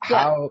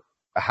 Yeah.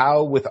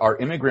 How with our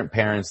immigrant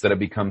parents that have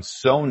become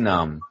so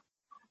numb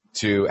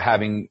to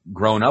having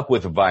grown up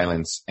with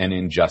violence and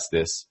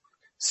injustice,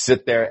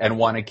 sit there and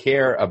want to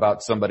care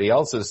about somebody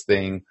else's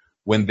thing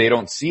when they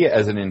don't see it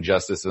as an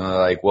injustice, and they're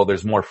like, well,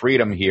 there's more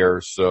freedom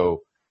here,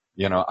 so,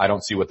 I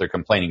don't see what they're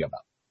complaining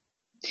about.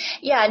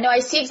 Yeah, no, I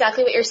see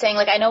exactly what you're saying.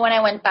 Like, I know when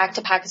I went back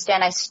to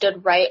Pakistan, I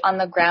stood right on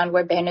the ground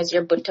where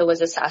Benazir Bhutto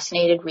was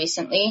assassinated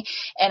recently.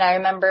 And I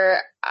remember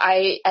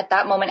at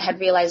that moment had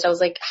realized, I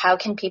was like, how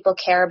can people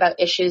care about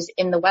issues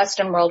in the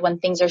Western world when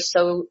things are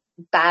so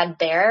bad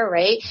there,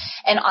 right?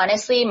 And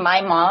honestly,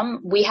 my mom,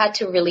 we had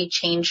to really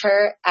change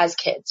her as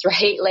kids,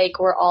 right? Like,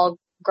 we're all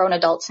grown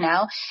adults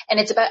now. And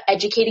it's about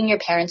educating your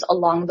parents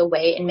along the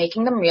way and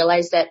making them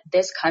realize that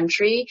this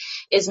country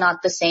is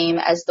not the same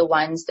as the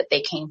ones that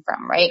they came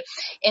from, right?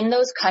 In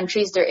those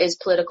countries, there is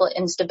political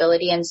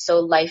instability, and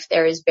so life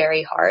there is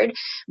very hard.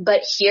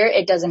 But here,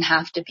 it doesn't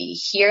have to be.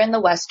 Here in the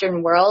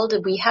Western world,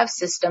 we have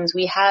systems,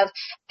 we have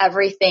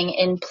everything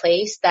in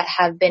place that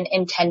have been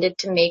intended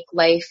to make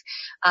life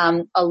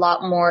a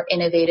lot more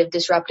innovative,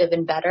 disruptive,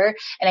 and better.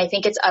 And I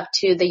think it's up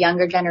to the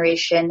younger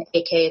generation,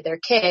 aka their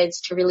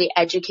kids, to really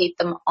educate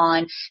them them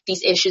on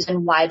these issues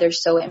and why they're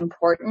so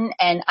important.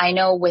 And I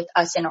know with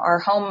us in our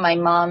home, my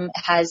mom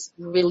has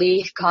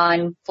really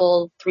gone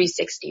full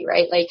 360,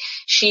 right? Like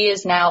she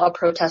is now a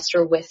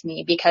protester with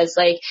me because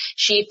like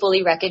she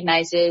fully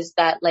recognizes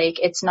that like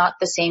it's not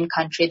the same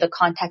country. The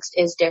context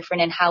is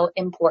different and how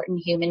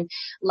important human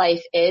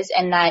life is.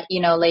 And that,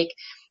 you know, like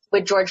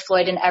with George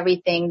Floyd and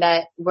everything,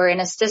 that we're in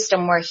a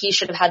system where he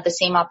should have had the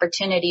same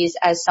opportunities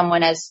as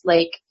someone as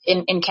like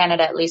in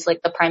Canada, at least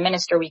like the prime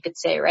minister, we could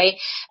say, right?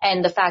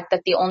 And the fact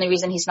that the only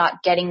reason he's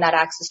not getting that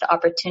access to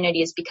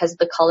opportunity is because of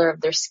the color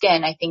of their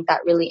skin. I think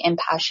that really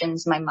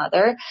impassions my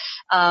mother.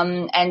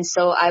 And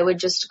so I would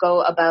just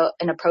go about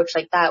an approach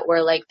like that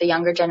where like the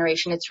younger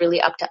generation, it's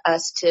really up to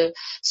us to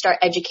start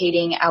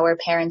educating our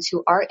parents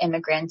who are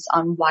immigrants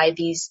on why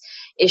these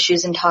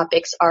issues and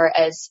topics are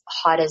as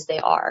hot as they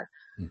are.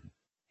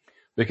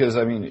 Because,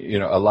 I mean, you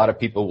know, a lot of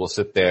people will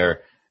sit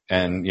there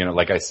and, you know,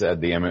 like I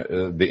said, the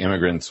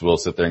immigrants will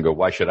sit there and go,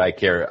 why should I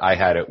care? I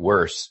had it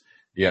worse.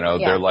 You know,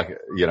 they're like,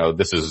 you know,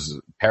 this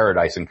is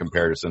paradise in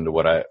comparison to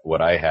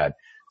what I had.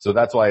 So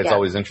that's why it's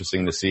always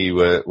interesting to see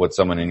what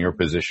someone in your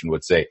position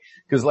would say.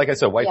 Because like I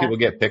said, white people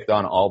get picked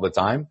on all the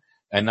time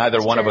and neither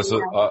one of us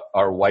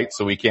are white.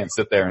 So we can't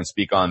sit there and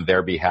speak on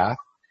their behalf.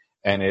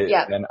 And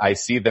and I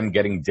see them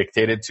getting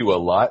dictated to a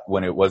lot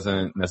when it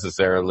wasn't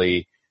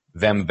necessarily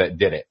them that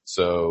did it.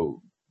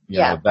 So, you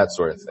know, that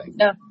sort of thing.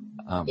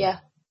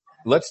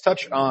 Let's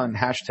touch on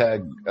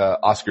hashtag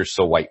Oscars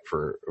So White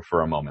for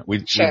a moment. We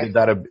did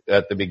that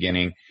at the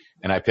beginning,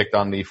 and I picked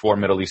on the 4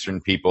 Middle Eastern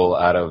people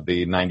out of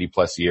the 90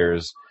 plus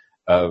years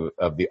of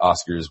the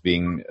Oscars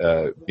being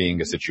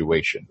a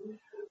situation.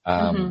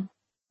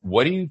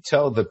 What do you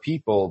tell the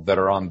people that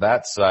are on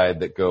that side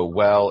that go,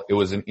 well, it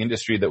was an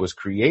industry that was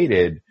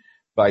created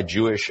by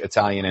Jewish,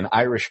 Italian, and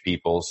Irish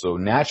people, so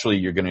naturally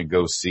you're going to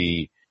go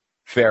see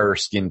fairer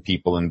skinned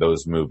people in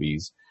those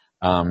movies.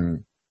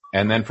 And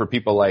then for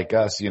people like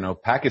us, you know,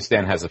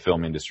 Pakistan has a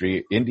film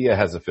industry, India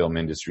has a film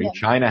industry,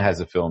 China has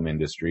a film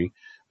industry,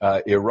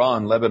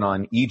 Iran,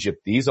 Lebanon,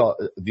 Egypt, these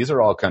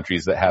are all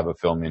countries that have a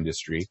film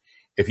industry.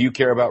 If you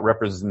care about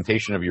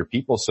representation of your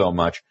people so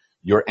much,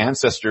 your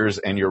ancestors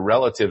and your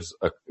relatives,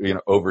 you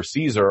know,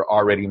 overseas are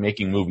already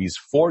making movies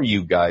for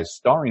you guys,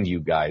 starring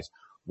you guys.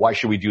 Why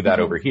should we do that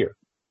over here?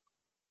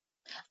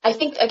 I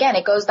think, again,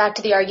 it goes back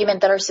to the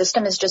argument that our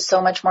system is just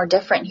so much more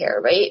different here,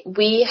 right?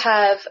 We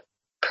have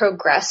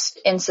progressed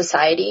in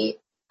society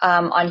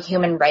on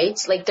human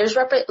rights. Like there's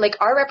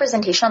our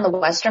representation on the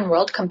Western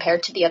world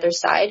compared to the other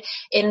side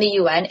in the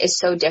UN is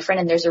so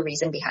different, and there's a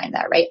reason behind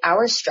that, right?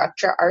 Our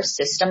structure, our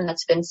system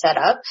that's been set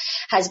up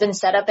has been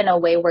set up in a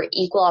way where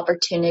equal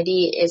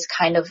opportunity is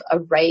kind of a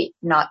right,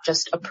 not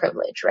just a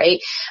privilege, right?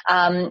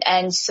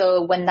 And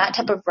so when that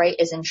type of right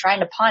is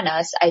enshrined upon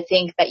us, I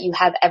think that you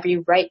have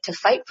every right to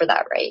fight for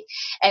that right.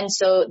 And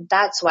so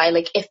that's why,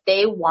 like, if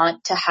they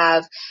want to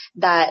have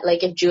that,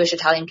 like if Jewish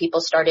Italian people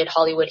started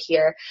Hollywood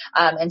here,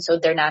 and so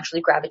they're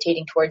naturally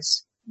gravitating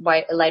towards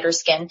lighter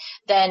skin,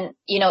 then,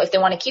 you know, if they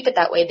want to keep it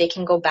that way, they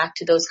can go back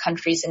to those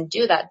countries and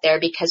do that there,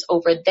 because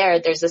over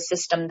there's a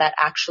system that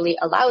actually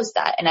allows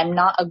that. And I'm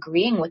not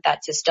agreeing with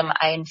that system.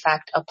 I, in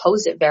fact,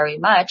 oppose it very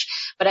much.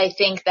 But I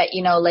think that,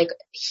 you know, like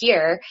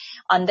here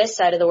on this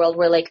side of the world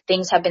where like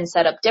things have been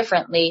set up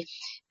differently,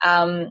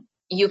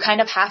 you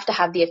kind of have to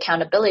have the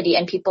accountability,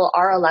 and people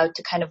are allowed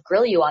to kind of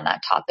grill you on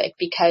that topic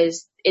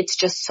because it's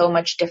just so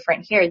much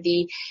different here.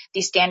 The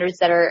standards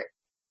that are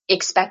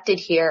expected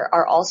here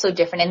are also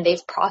different, and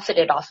they've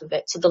profited off of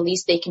it. So the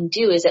least they can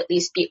do is at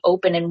least be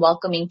open and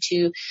welcoming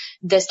to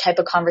this type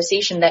of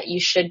conversation that you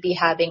should be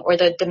having, or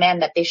the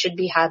demand that they should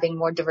be having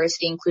more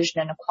diversity,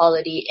 inclusion, and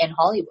equality in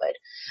Hollywood.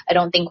 I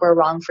don't think we're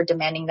wrong for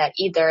demanding that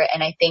either.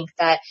 And I think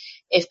that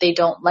if they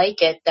don't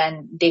like it,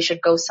 then they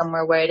should go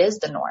somewhere where it is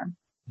the norm.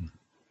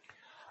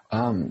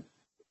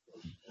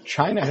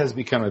 China has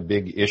become a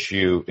big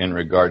issue in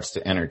regards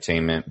to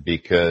entertainment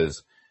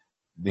because,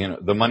 you know,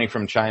 the money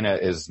from China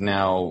is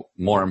now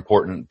more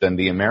important than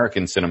the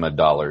American cinema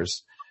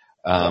dollars.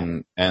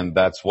 And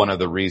that's one of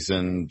the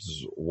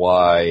reasons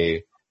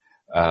why,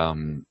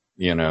 John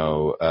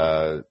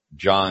Boyega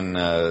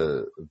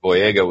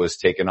was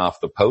taken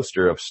off the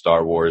poster of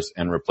Star Wars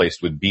and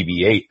replaced with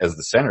BB-8 as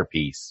the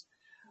centerpiece.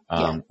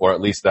 Or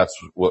at least that's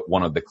what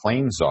one of the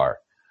claims are.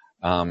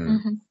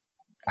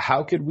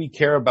 How could we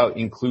care about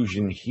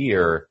inclusion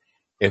here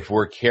if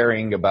we're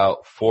caring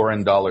about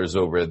foreign dollars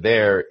over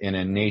there in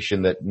a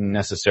nation that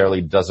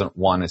necessarily doesn't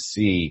want to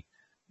see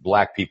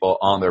black people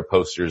on their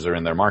posters or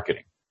in their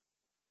marketing?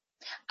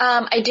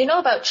 I do know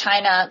about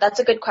China. That's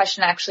a good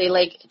question, actually.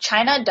 Like,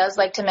 China does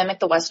like to mimic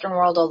the Western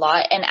world a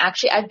lot. And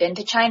actually, I've been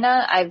to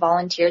China. I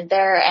volunteered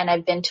there, and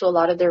I've been to a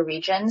lot of their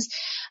regions.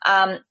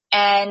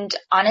 And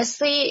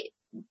honestly,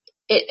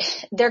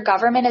 their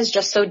government is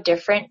just so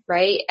different,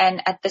 right?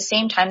 And at the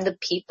same time, the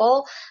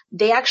people,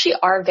 they actually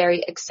are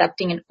very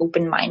accepting and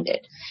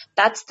open-minded.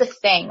 That's the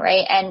thing,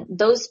 right? And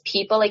those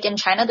people, like in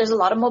China, there's a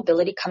lot of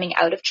mobility coming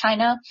out of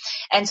China.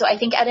 And so I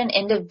think at an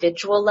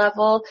individual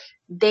level,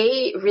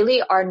 they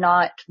really are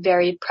not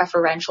very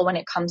preferential when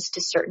it comes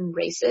to certain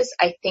races.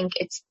 I think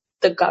it's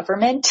the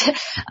government.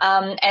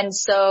 And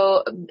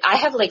so I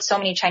have like so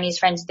many Chinese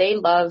friends, they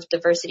love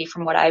diversity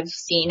from what I've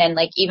seen and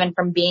like even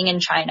from being in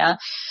China.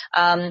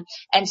 And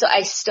so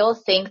I still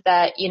think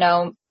that, you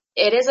know,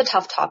 it is a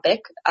tough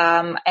topic.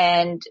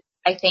 And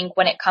I think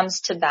when it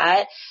comes to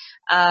that,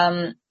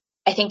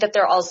 I think that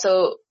they're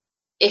also,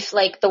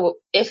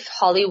 if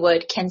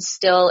Hollywood can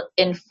still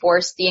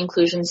enforce the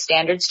inclusion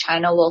standards,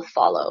 China will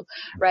follow,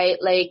 right?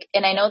 Like,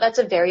 and I know that's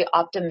a very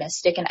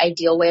optimistic and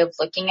ideal way of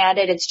looking at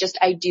it. It's just,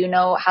 I do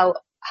know how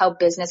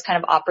business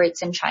kind of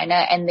operates in China,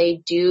 and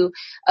they do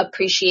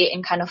appreciate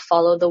and kind of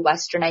follow the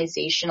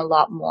westernization a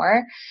lot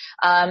more.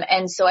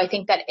 And so I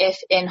think that if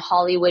in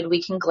Hollywood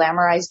we can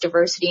glamorize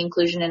diversity,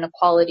 inclusion, and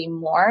equality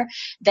more,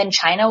 then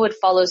China would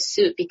follow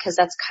suit, because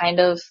that's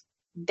kind of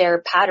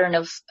their pattern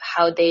of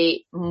how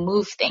they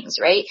move things,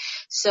 right?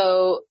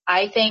 So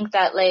I think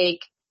that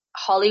like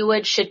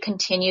Hollywood should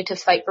continue to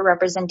fight for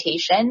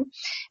representation,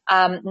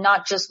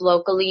 not just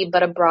locally,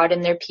 but abroad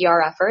in their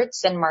PR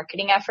efforts and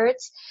marketing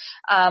efforts.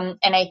 And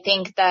I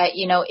think that,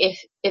 you know, if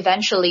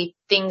eventually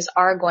things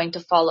are going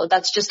to follow,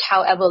 that's just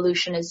how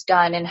evolution is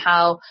done and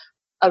how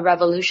a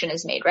revolution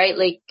is made, right?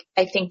 Like,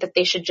 I think that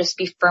they should just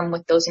be firm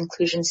with those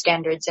inclusion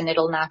standards and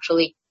it'll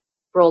naturally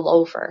roll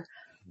over.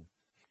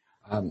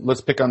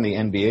 Let's pick on the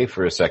NBA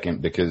for a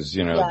second, because,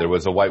 you know, there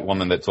was a white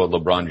woman that told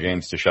LeBron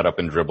James to shut up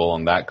and dribble,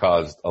 and that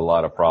caused a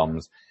lot of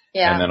problems.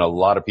 Yeah. And then a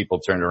lot of people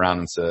turned around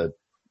and said,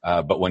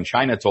 but when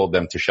China told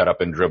them to shut up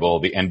and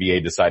dribble, the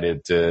NBA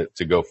decided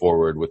to go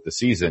forward with the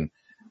season.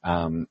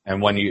 And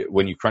when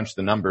you crunch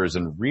the numbers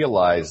and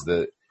realize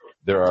that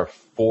there are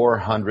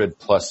 400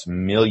 plus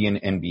million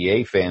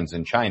NBA fans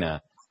in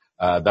China,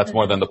 that's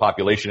more than the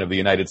population of the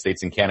United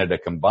States and Canada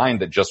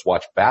combined that just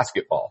watch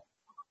basketball.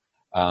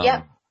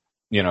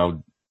 You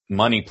know,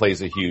 money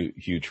plays a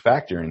huge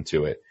factor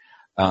into it.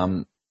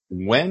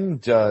 When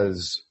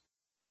does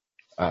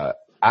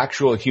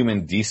actual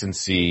human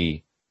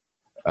decency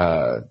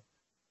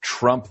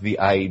trump the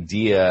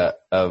idea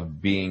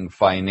of being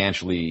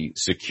financially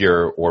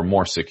secure or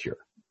more secure?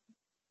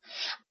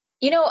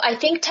 You know, I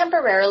think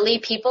temporarily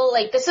people,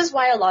 like, this is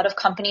why a lot of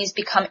companies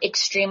become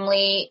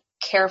extremely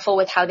careful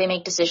with how they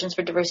make decisions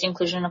for diversity,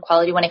 inclusion, and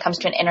equality when it comes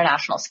to an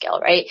international scale,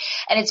 right?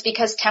 And it's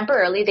because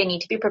temporarily they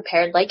need to be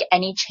prepared. Like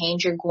any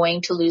change, you're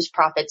going to lose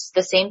profits.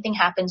 The same thing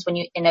happens when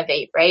you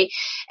innovate, right?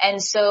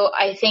 And so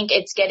I think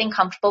it's getting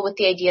comfortable with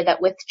the idea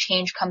that with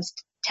change comes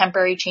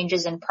temporary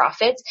changes in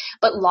profits,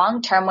 but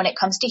long term, when it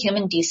comes to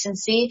human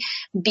decency,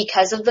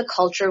 because of the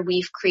culture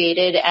we've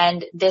created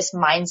and this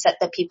mindset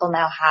that people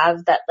now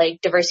have that like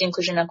diversity,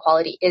 inclusion, and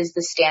equality is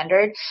the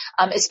standard,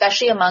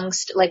 especially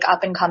amongst like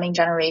up and coming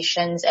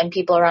generations and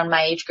people around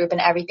my age group and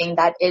everything,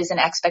 that is an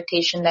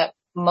expectation that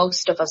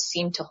most of us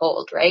seem to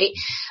hold, right?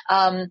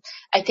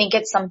 I think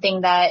it's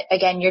something that,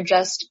 again, you're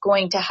just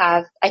going to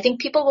have, I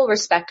think people will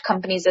respect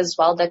companies as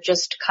well that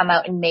just come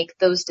out and make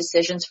those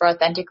decisions for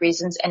authentic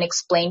reasons and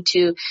explain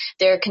to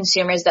their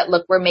consumers that,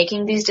 look, we're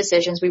making these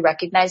decisions. We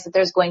recognize that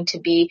there's going to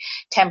be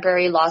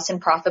temporary loss in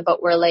profit,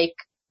 but we're like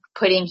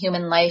putting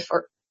human life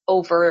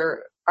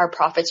over our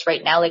profits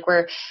right now. Like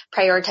we're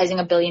prioritizing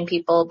 1 billion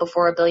people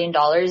before $1 billion,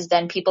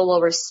 then people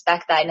will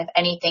respect that. And if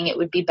anything, it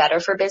would be better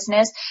for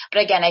business.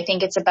 But again, I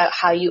think it's about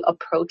how you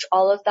approach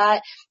all of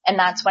that. And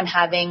that's when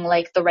having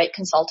like the right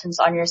consultants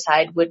on your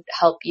side would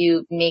help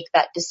you make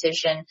that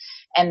decision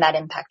and that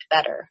impact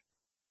better.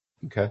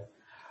 Okay.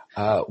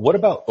 What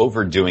about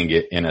overdoing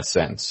it in a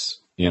sense,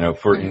 you know,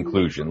 for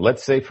inclusion?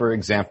 Let's say, for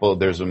example,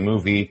 there's a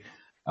movie,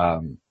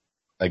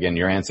 again,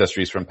 your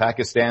ancestry is from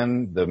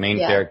Pakistan. The main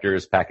character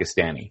is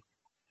Pakistani.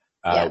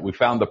 We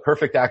found the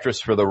perfect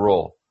actress for the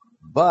role,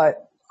 but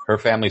her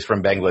family's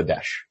from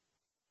Bangladesh.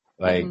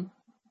 Like,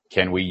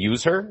 can we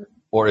use her?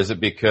 Or is it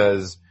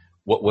because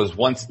what was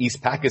once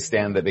East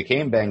Pakistan that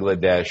became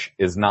Bangladesh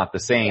is not the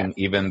same,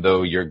 even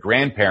though your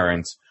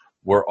grandparents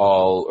were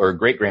all, or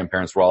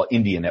great-grandparents were all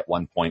Indian at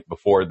one point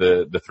before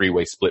the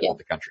three-way split with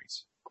the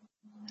countries?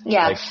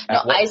 Yeah. Like,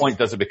 at what point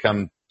does it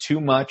become too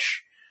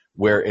much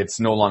where it's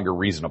no longer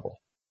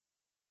reasonable?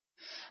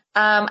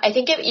 I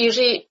think it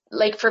usually,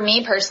 like for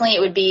me personally,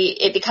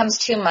 it becomes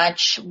too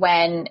much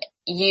when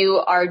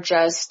you are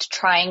just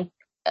trying,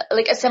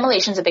 like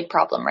assimilation is a big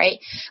problem, right?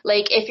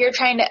 Like if you're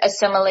trying to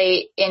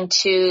assimilate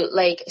into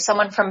like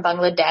someone from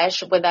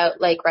Bangladesh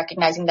without like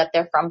recognizing that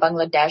they're from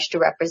Bangladesh to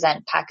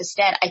represent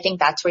Pakistan, I think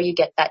that's where you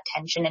get that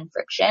tension and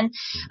friction.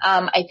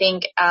 I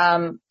think,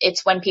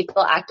 it's when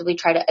people actively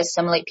try to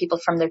assimilate people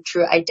from their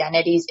true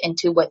identities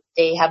into what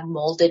they have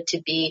molded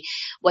to be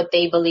what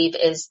they believe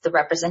is the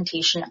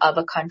representation of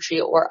a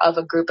country or of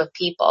a group of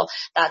people.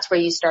 That's where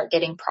you start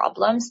getting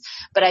problems.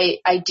 But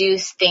I do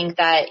think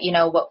that, you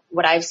know,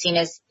 what I've seen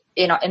is,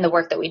 in the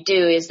work that we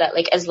do is that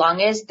like, as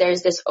long as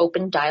there's this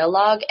open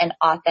dialogue and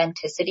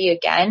authenticity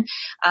again,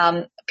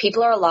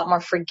 people are a lot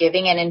more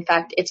forgiving. And in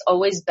fact, it's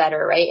always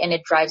better, right? And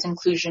it drives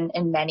inclusion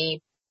in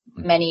many,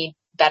 many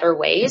better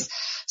ways.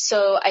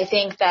 So I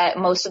think that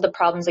most of the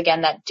problems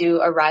again that do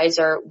arise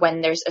are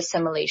when there's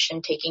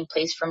assimilation taking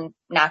place from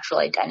natural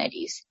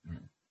identities.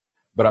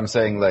 But I'm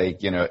saying,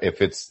 like, you know,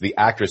 if it's the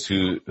actress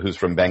who's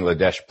from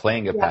Bangladesh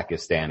playing a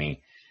Pakistani,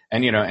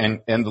 and, you know,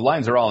 and the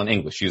lines are all in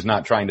English. She's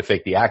not trying to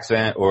fake the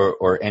accent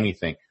or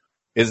anything.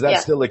 Is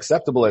that still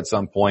acceptable at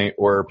some point,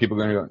 or are people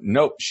going to go,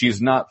 nope,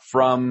 she's not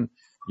from,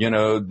 you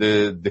know,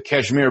 the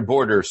Kashmir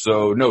border,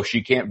 so no,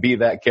 she can't be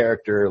that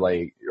character,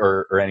 like,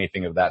 or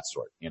anything of that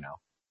sort, you know?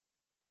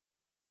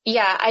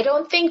 Yeah, I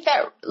don't think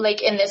that,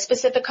 like, in this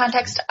specific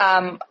context,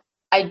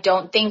 I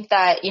don't think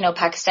that, you know,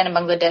 Pakistan and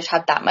Bangladesh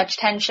have that much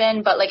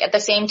tension, but like at the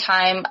same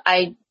time,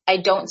 I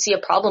don't see a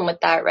problem with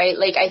that, right?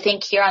 Like, I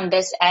think here on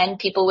this end,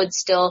 people would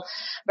still,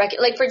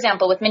 like, for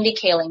example, with Mindy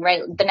Kaling,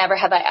 right? The Never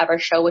Have I Ever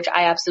show, which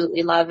I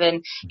absolutely love.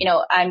 And, you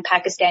know, I'm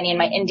Pakistani and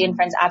my Indian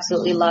friends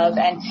absolutely love.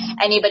 And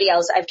anybody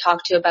else I've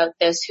talked to about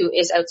this who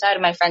is outside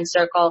of my friend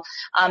circle,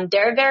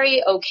 they're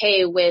very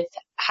okay with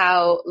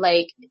how,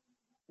 like,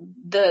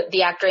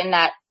 the actor in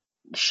that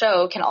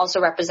show can also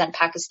represent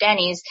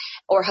Pakistanis,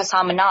 or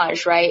Hasan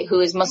Minhaj, right,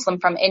 who is Muslim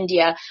from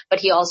India, but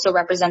he also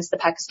represents the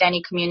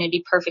Pakistani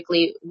community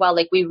perfectly well.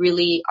 Like, we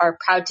really are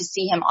proud to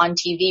see him on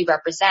TV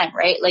represent,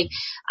 right? Like,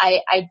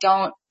 I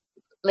don't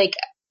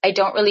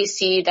really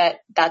see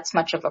that that's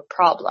much of a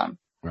problem.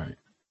 Right.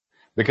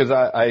 Because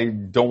I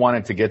don't want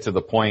it to get to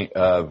the point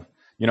of,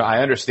 you know,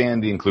 I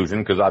understand the inclusion,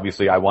 because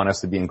obviously I want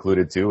us to be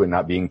included too and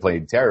not being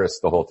played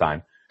terrorists the whole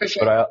time. For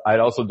sure. But I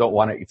also don't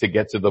want it to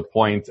get to the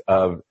point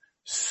of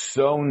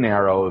so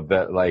narrow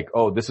that, like,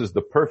 oh, this is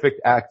the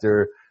perfect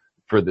actor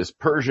for this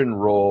Persian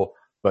role,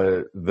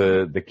 but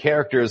the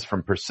character is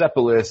from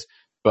Persepolis,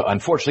 but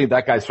unfortunately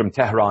that guy's from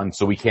Tehran,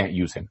 so we can't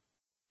use him.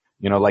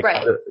 You know, like,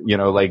 you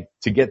know, like,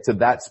 to get to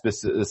that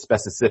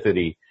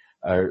specificity,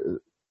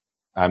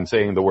 I'm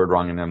saying the word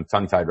wrong and I'm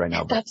tongue tied right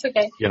now. But, that's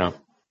okay. You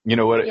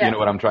know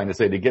what I'm trying to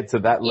say. To get to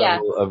that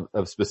level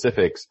of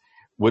specifics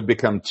would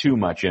become too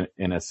much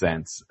in a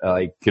sense.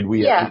 Like, could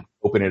we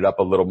open it up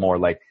a little more?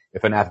 Like,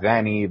 if an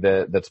Afghani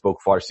that spoke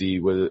Farsi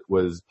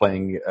was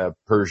playing a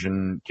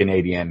Persian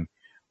Canadian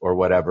or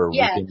whatever, we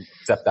can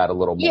accept that a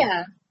little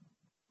more.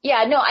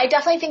 Yeah, no, I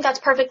definitely think that's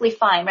perfectly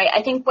fine, right?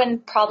 I think when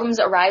problems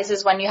arise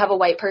is when you have a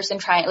white person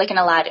trying, like in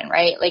Aladdin,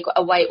 right? Like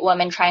a white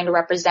woman trying to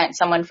represent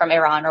someone from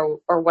Iran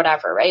or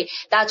whatever, right?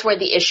 That's where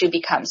the issue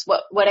becomes.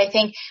 What I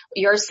think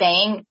you're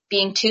saying,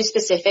 being too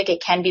specific,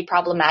 it can be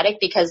problematic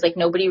because, like,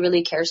 nobody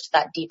really cares to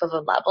that deep of a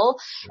level.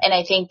 And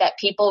I think that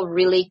people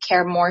really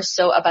care more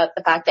so about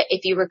the fact that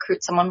if you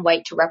recruit someone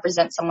white to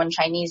represent someone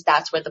Chinese,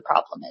 that's where the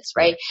problem is,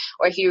 right?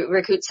 Or if you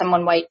recruit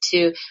someone white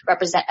to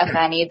represent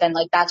Afghani, then,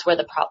 like, that's where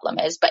the problem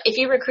is. But if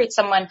you recruit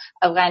someone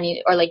Afghani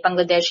or like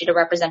Bangladeshi to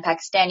represent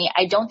Pakistani,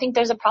 I don't think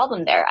there's a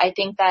problem there. I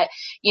think that,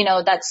 you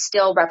know, that's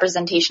still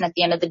representation at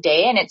the end of the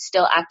day, and it's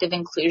still active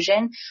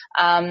inclusion.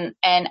 And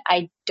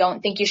I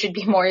don't think you should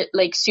be more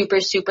like super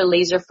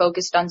laser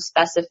focused on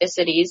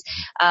specificities,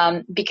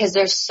 because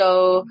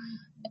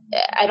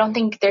I don't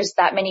think there's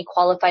that many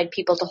qualified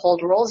people to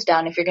hold roles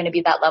down if you're going to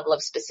be that level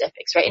of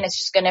specifics, right? And it's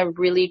just going to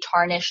really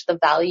tarnish the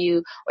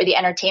value or the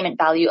entertainment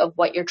value of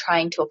what you're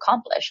trying to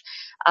accomplish.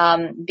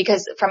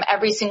 Because from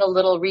every single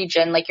little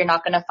region, like, you're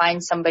not going to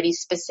find somebody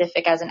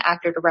specific as an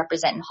actor to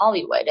represent in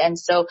Hollywood. And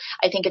so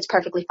I think it's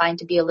perfectly fine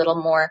to be a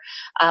little more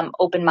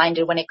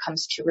open-minded when it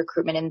comes to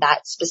recruitment in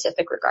that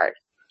specific regard.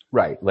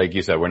 Right. Like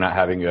you said, we're not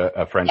having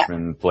a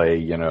Frenchman play,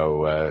 you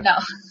know,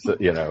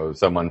 you know,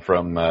 someone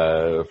from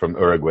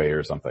Uruguay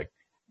or something.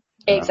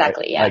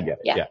 Exactly. I get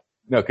it. Yeah.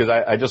 No, cause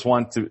I just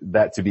want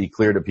that to be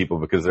clear to people,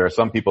 because there are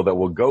some people that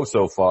will go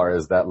so far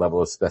as that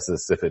level of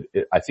specificity.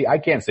 I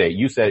can't say it.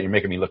 You said it. You're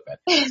making me look bad.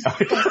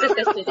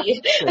 Specificity.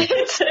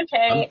 It's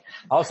okay.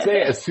 I'll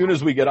say it as soon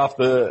as we get off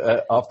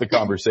the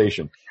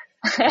conversation.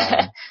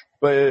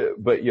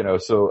 But, you know,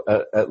 so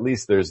at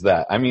least there's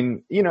that. I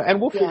mean, you know, and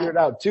we'll figure it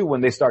out too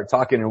when they start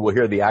talking and we'll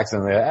hear the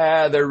accent.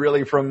 They're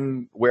really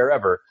from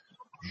wherever.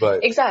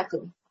 But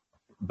exactly.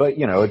 But,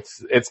 you know,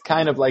 it's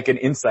kind of like an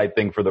inside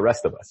thing for the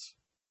rest of us.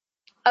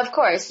 Of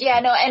course. Yeah,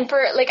 no, and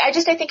for, like, I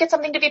think it's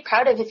something to be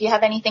proud of if you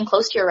have anything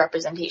close to your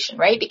representation,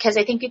 right? Because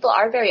I think people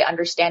are very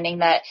understanding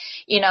that,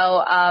 you know,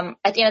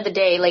 at the end of the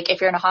day, like, if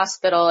you're in a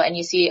hospital and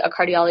you see a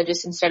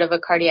cardiologist instead of a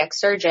cardiac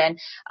surgeon,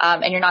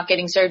 and you're not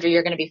getting surgery,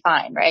 you're going to be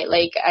fine, right?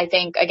 Like, I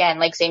think, again,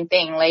 like, same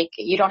thing, like,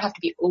 you don't have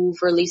to be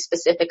overly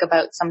specific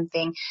about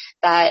something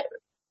that,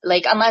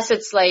 like, unless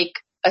it's like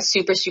a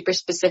super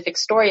specific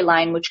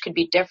storyline, which could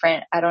be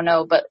different. I don't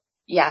know, but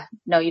yeah,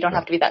 no, you don't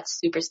have to be that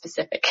super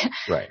specific.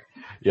 Right.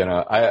 You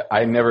know,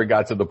 I never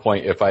got to the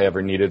point if I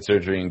ever needed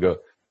surgery and go,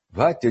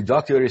 what? The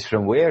doctor is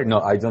from where? No,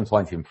 I don't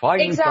want him.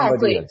 Find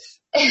somebody else.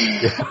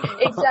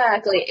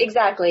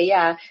 Exactly.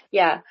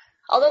 Yeah.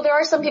 Although there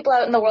are some people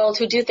out in the world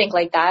who do think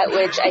like that,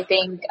 which I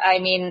think, I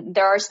mean,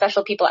 there are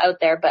special people out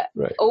there, but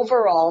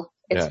overall,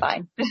 it's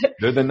fine.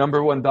 They're the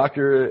number one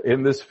doctor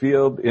in this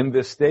field, in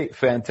this state.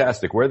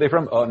 Fantastic. Where are they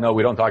from? Oh, no,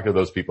 we don't talk to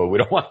those people. We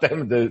don't want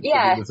them to do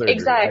the surgery.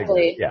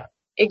 Exactly. Yeah.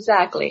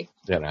 Exactly.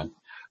 You know.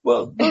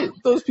 Well,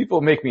 those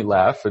people make me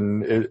laugh,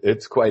 and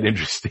it's quite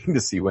interesting to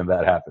see when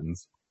that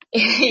happens.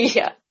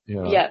 Yeah. You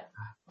know? Yeah.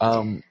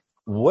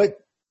 What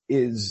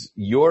is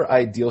your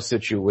ideal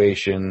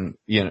situation,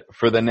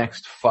 for the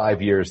next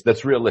 5 years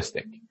that's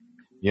realistic?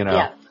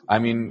 Yeah. I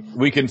mean,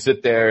 we can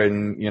sit there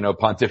and,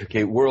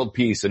 pontificate world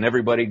peace and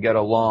everybody get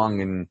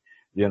along and,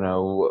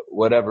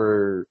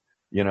 whatever,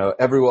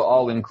 everyone,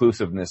 all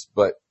inclusiveness,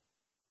 but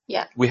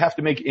yeah, we have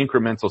to make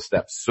incremental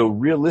steps. So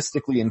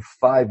realistically, in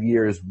 5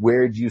 years,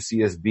 where do you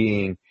see us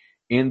being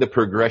in the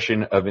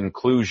progression of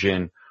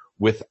inclusion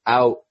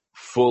without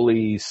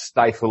fully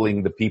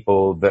stifling the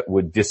people that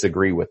would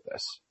disagree with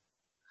this?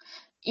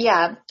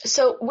 Yeah.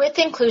 So with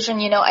inclusion,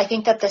 I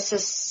think that this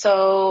is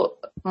so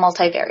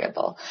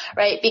multivariable,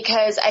 right?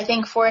 Because I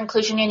think for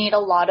inclusion, you need a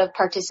lot of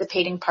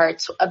participating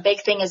parts. A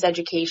big thing is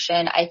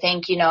education. I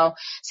think,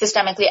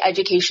 systemically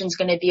education is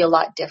going to be a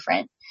lot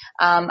different.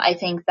 I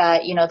think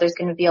that, there's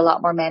going to be a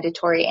lot more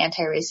mandatory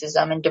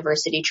anti-racism and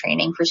diversity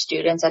training for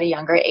students at a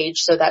younger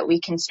age so that we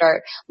can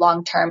start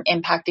long-term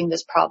impacting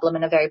this problem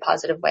in a very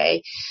positive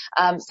way.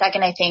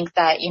 Second, I think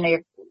that,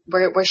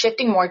 we're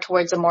shifting more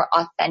towards a more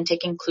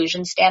authentic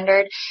inclusion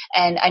standard.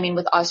 And I mean,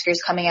 with Oscars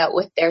coming out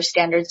with their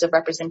standards of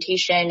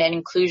representation and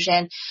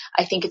inclusion,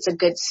 I think it's a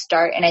good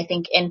start. And I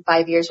think in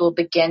 5 years, we'll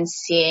begin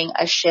seeing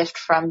a shift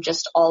from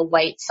just all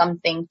white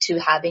something to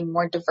having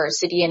more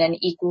diversity and an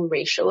equal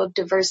ratio of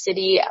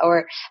diversity,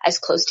 or as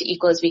close to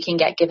equal as we can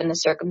get given the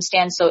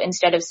circumstance. So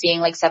instead of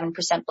seeing like 7%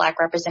 Black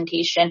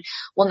representation,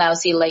 we'll now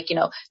see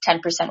 10%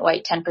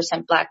 white,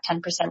 10% Black,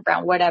 10%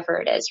 brown, whatever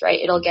it is, right?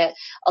 It'll get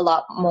a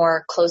lot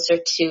more closer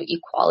to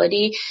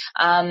equality.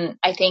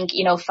 I think,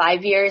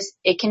 5 years,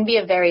 it can be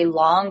a very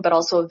long, but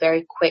also a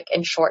very quick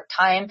and short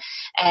time.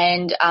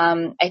 And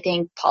I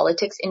think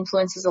politics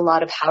influences a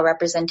lot of how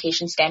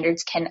representation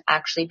standards can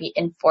actually be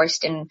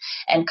enforced and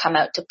come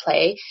out to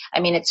play.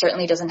 I mean, it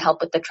certainly doesn't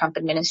help with the Trump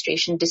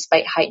administration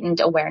despite heightened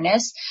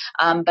awareness.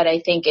 But I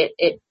think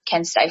it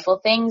can stifle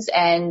things.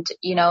 And,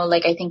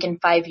 I think in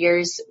 5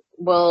 years,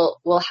 we'll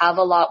have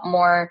a lot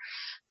more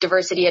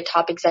diversity at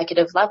top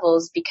executive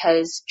levels,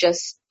 because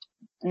just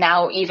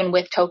now, even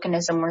with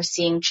tokenism, we're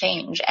seeing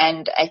change,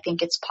 and I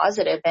think it's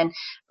positive. And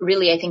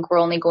really, I think we're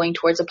only going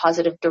towards a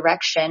positive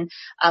direction,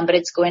 but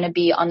it's going to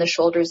be on the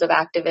shoulders of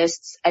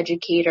activists,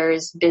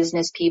 educators,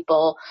 business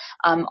people,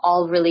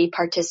 all really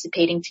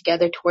participating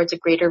together towards a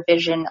greater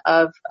vision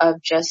of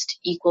just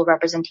equal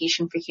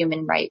representation for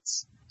human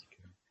rights.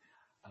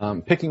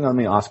 Picking on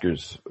the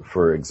Oscars,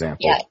 for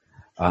example,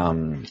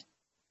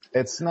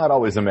 it's not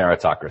always a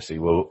meritocracy.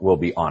 We'll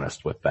be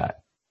honest with that.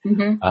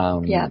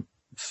 Mm-hmm.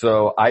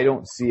 So I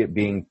don't see it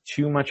being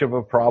too much of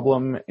a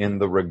problem in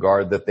the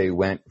regard that they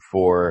went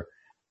for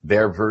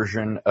their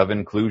version of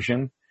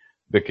inclusion,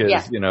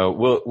 because,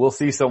 we'll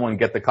see someone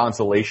get the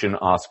consolation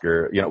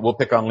Oscar. We'll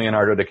pick on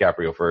Leonardo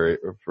DiCaprio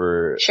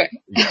for sure.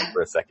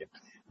 For a second.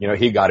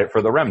 He got it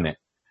for The Remnant.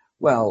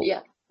 Well,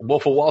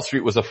 Wolf of Wall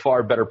Street was a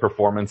far better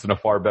performance and a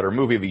far better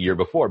movie the year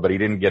before, but he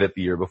didn't get it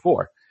the year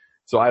before.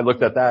 So I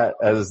looked at that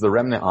as the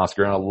Remnant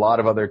Oscar, and a lot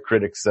of other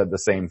critics said the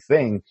same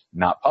thing,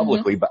 not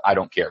publicly, but I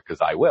don't care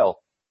because I will,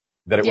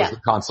 that it was the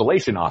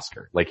consolation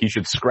Oscar. Like, he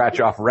should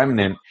scratch off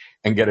Remnant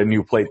and get a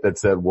new plate that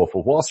said Wolf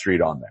of Wall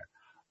Street on there.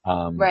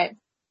 Right.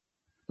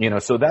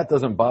 So that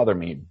doesn't bother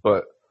me.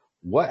 But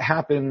what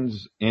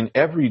happens in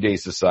everyday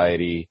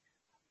society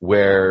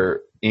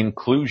where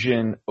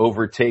inclusion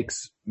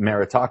overtakes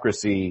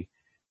meritocracy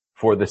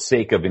for the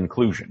sake of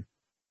inclusion?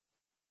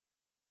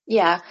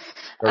 Yeah.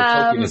 Or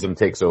tokenism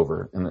takes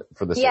over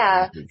for the sake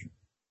of inclusion.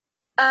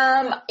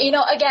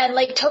 Again,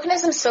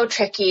 tokenism is so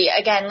tricky.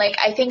 Again,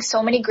 I think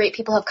so many great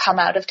people have come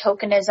out of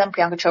tokenism.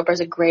 Priyanka Chopra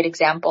is a great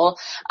example.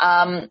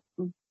 But,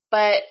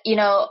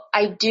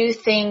 I do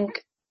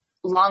think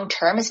long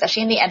term,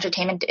 especially in the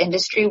entertainment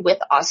industry with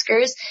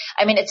Oscars,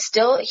 I mean, it's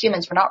still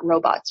humans. We're not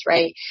robots,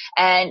 right?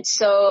 And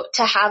so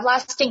to have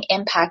lasting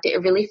impact, it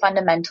really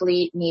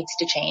fundamentally needs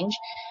to change.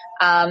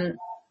 And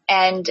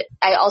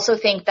I also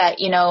think that,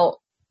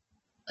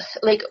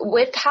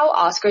 with how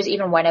Oscars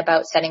even went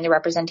about setting the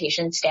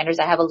representation standards,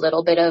 I have a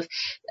little bit of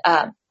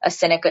a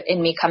cynic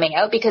in me coming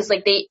out, because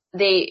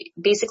they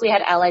basically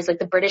had allies like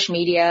the British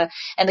media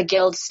and the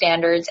Guild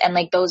standards, and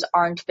those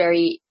aren't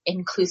very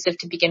inclusive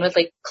to begin with.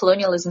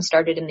 Colonialism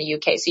started in the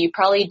UK, so you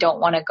probably don't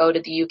want to go to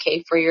the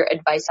UK for your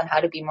advice on how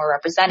to be more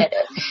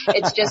representative.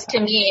 It's just, to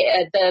me,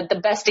 the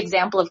best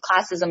example of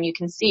classism you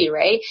can see,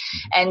 right?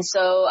 And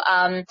so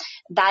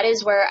that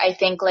is where I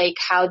think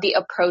how the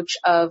approach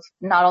of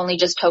not only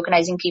just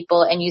tokenizing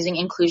people and using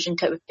inclusion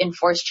to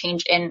enforce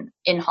change in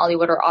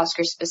Hollywood or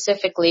Oscars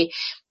specifically,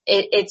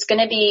 it's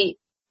going to be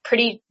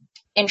pretty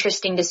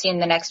interesting to see in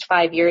the next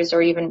 5 years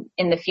or even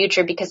in the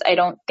future, because I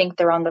don't think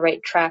they're on the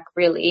right track,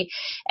 really.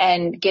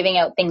 And giving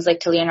out things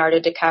to Leonardo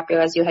DiCaprio,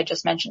 as you had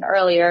just mentioned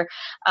earlier,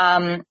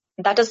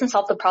 that doesn't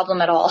solve the problem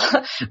at all,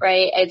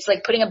 right? It's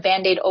like putting a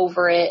Band-Aid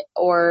over it,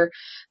 and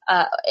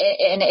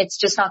it's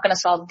just not going to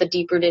solve the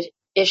deep-rooted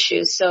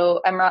issues.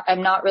 So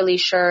I'm not really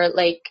sure.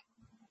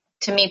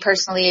 To me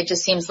personally, it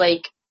just seems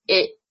like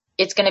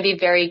it's going to be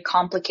very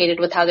complicated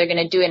with how they're going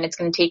to do it, and it's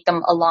going to take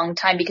them a long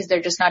time because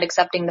they're just not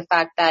accepting the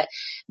fact that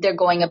they're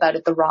going about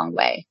it the wrong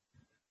way.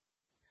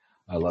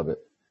 I love it.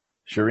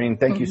 Shireen,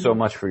 thank you so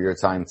much for your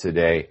time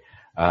today.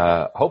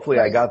 Hopefully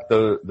I got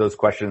those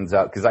questions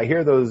out, because I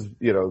hear those,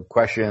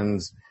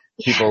 questions,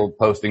 people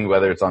posting,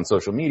 whether it's on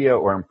social media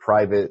or in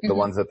private, the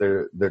ones that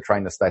they're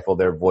trying to stifle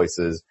their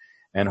voices.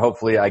 And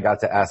hopefully I got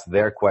to ask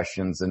their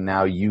questions, and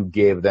now you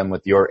gave them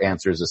with your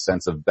answers a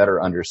sense of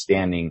better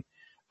understanding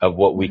of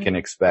what we can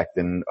expect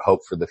and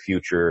hope for the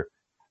future,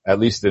 at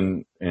least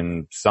in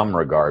some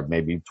regard,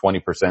 maybe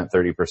 20%,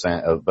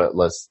 30% of, but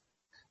let's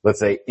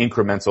say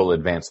incremental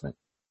advancement.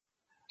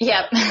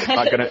 Yep.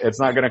 It's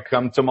not gonna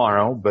come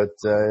tomorrow, but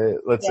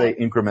let's say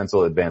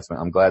incremental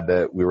advancement. I'm glad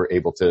that we were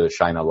able to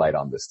shine a light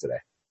on this today.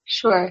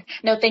 Sure.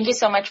 No, thank you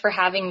so much for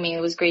having me. It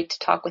was great to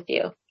talk with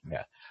you.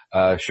 Yeah.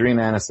 Shireen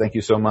Annis, thank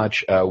you so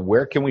much.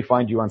 Where can we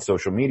find you on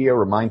social media?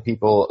 Remind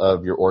people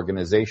of your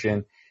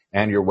organization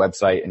and your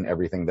website and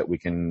everything that we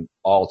can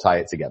all tie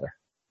it together.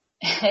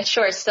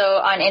 Sure. So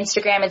on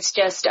Instagram, it's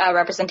just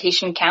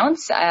Representation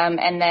Counts,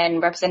 and then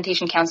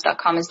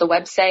representationcounts.com is the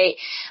website.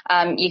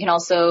 You can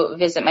also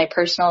visit my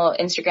personal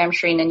Instagram,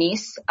 Shireen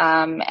Annis,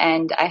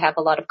 and I have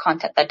a lot of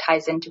content that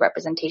ties into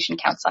Representation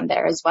Counts on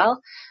there as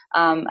well.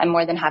 I'm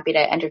more than happy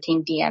to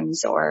entertain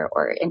DMs or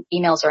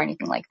emails or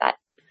anything like that.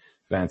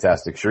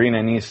 Fantastic. Shireen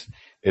Annis,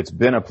 it's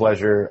been a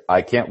pleasure.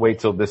 I can't wait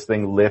till this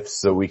thing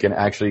lifts so we can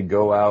actually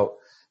go out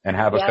and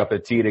have a cup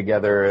of tea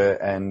together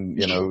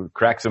and,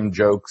 crack some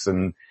jokes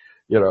and,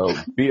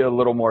 be a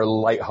little more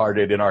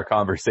lighthearted in our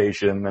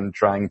conversation than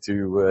trying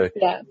to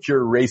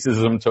cure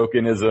racism,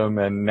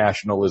 tokenism, and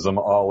nationalism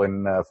all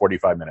in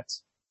 45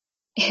 minutes.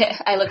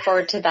 I look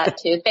forward to that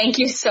too. Thank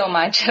you so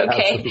much. Okay.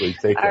 Absolutely.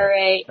 Take care.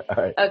 All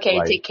right. Okay.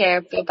 Bye. Take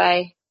care.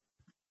 Bye-bye.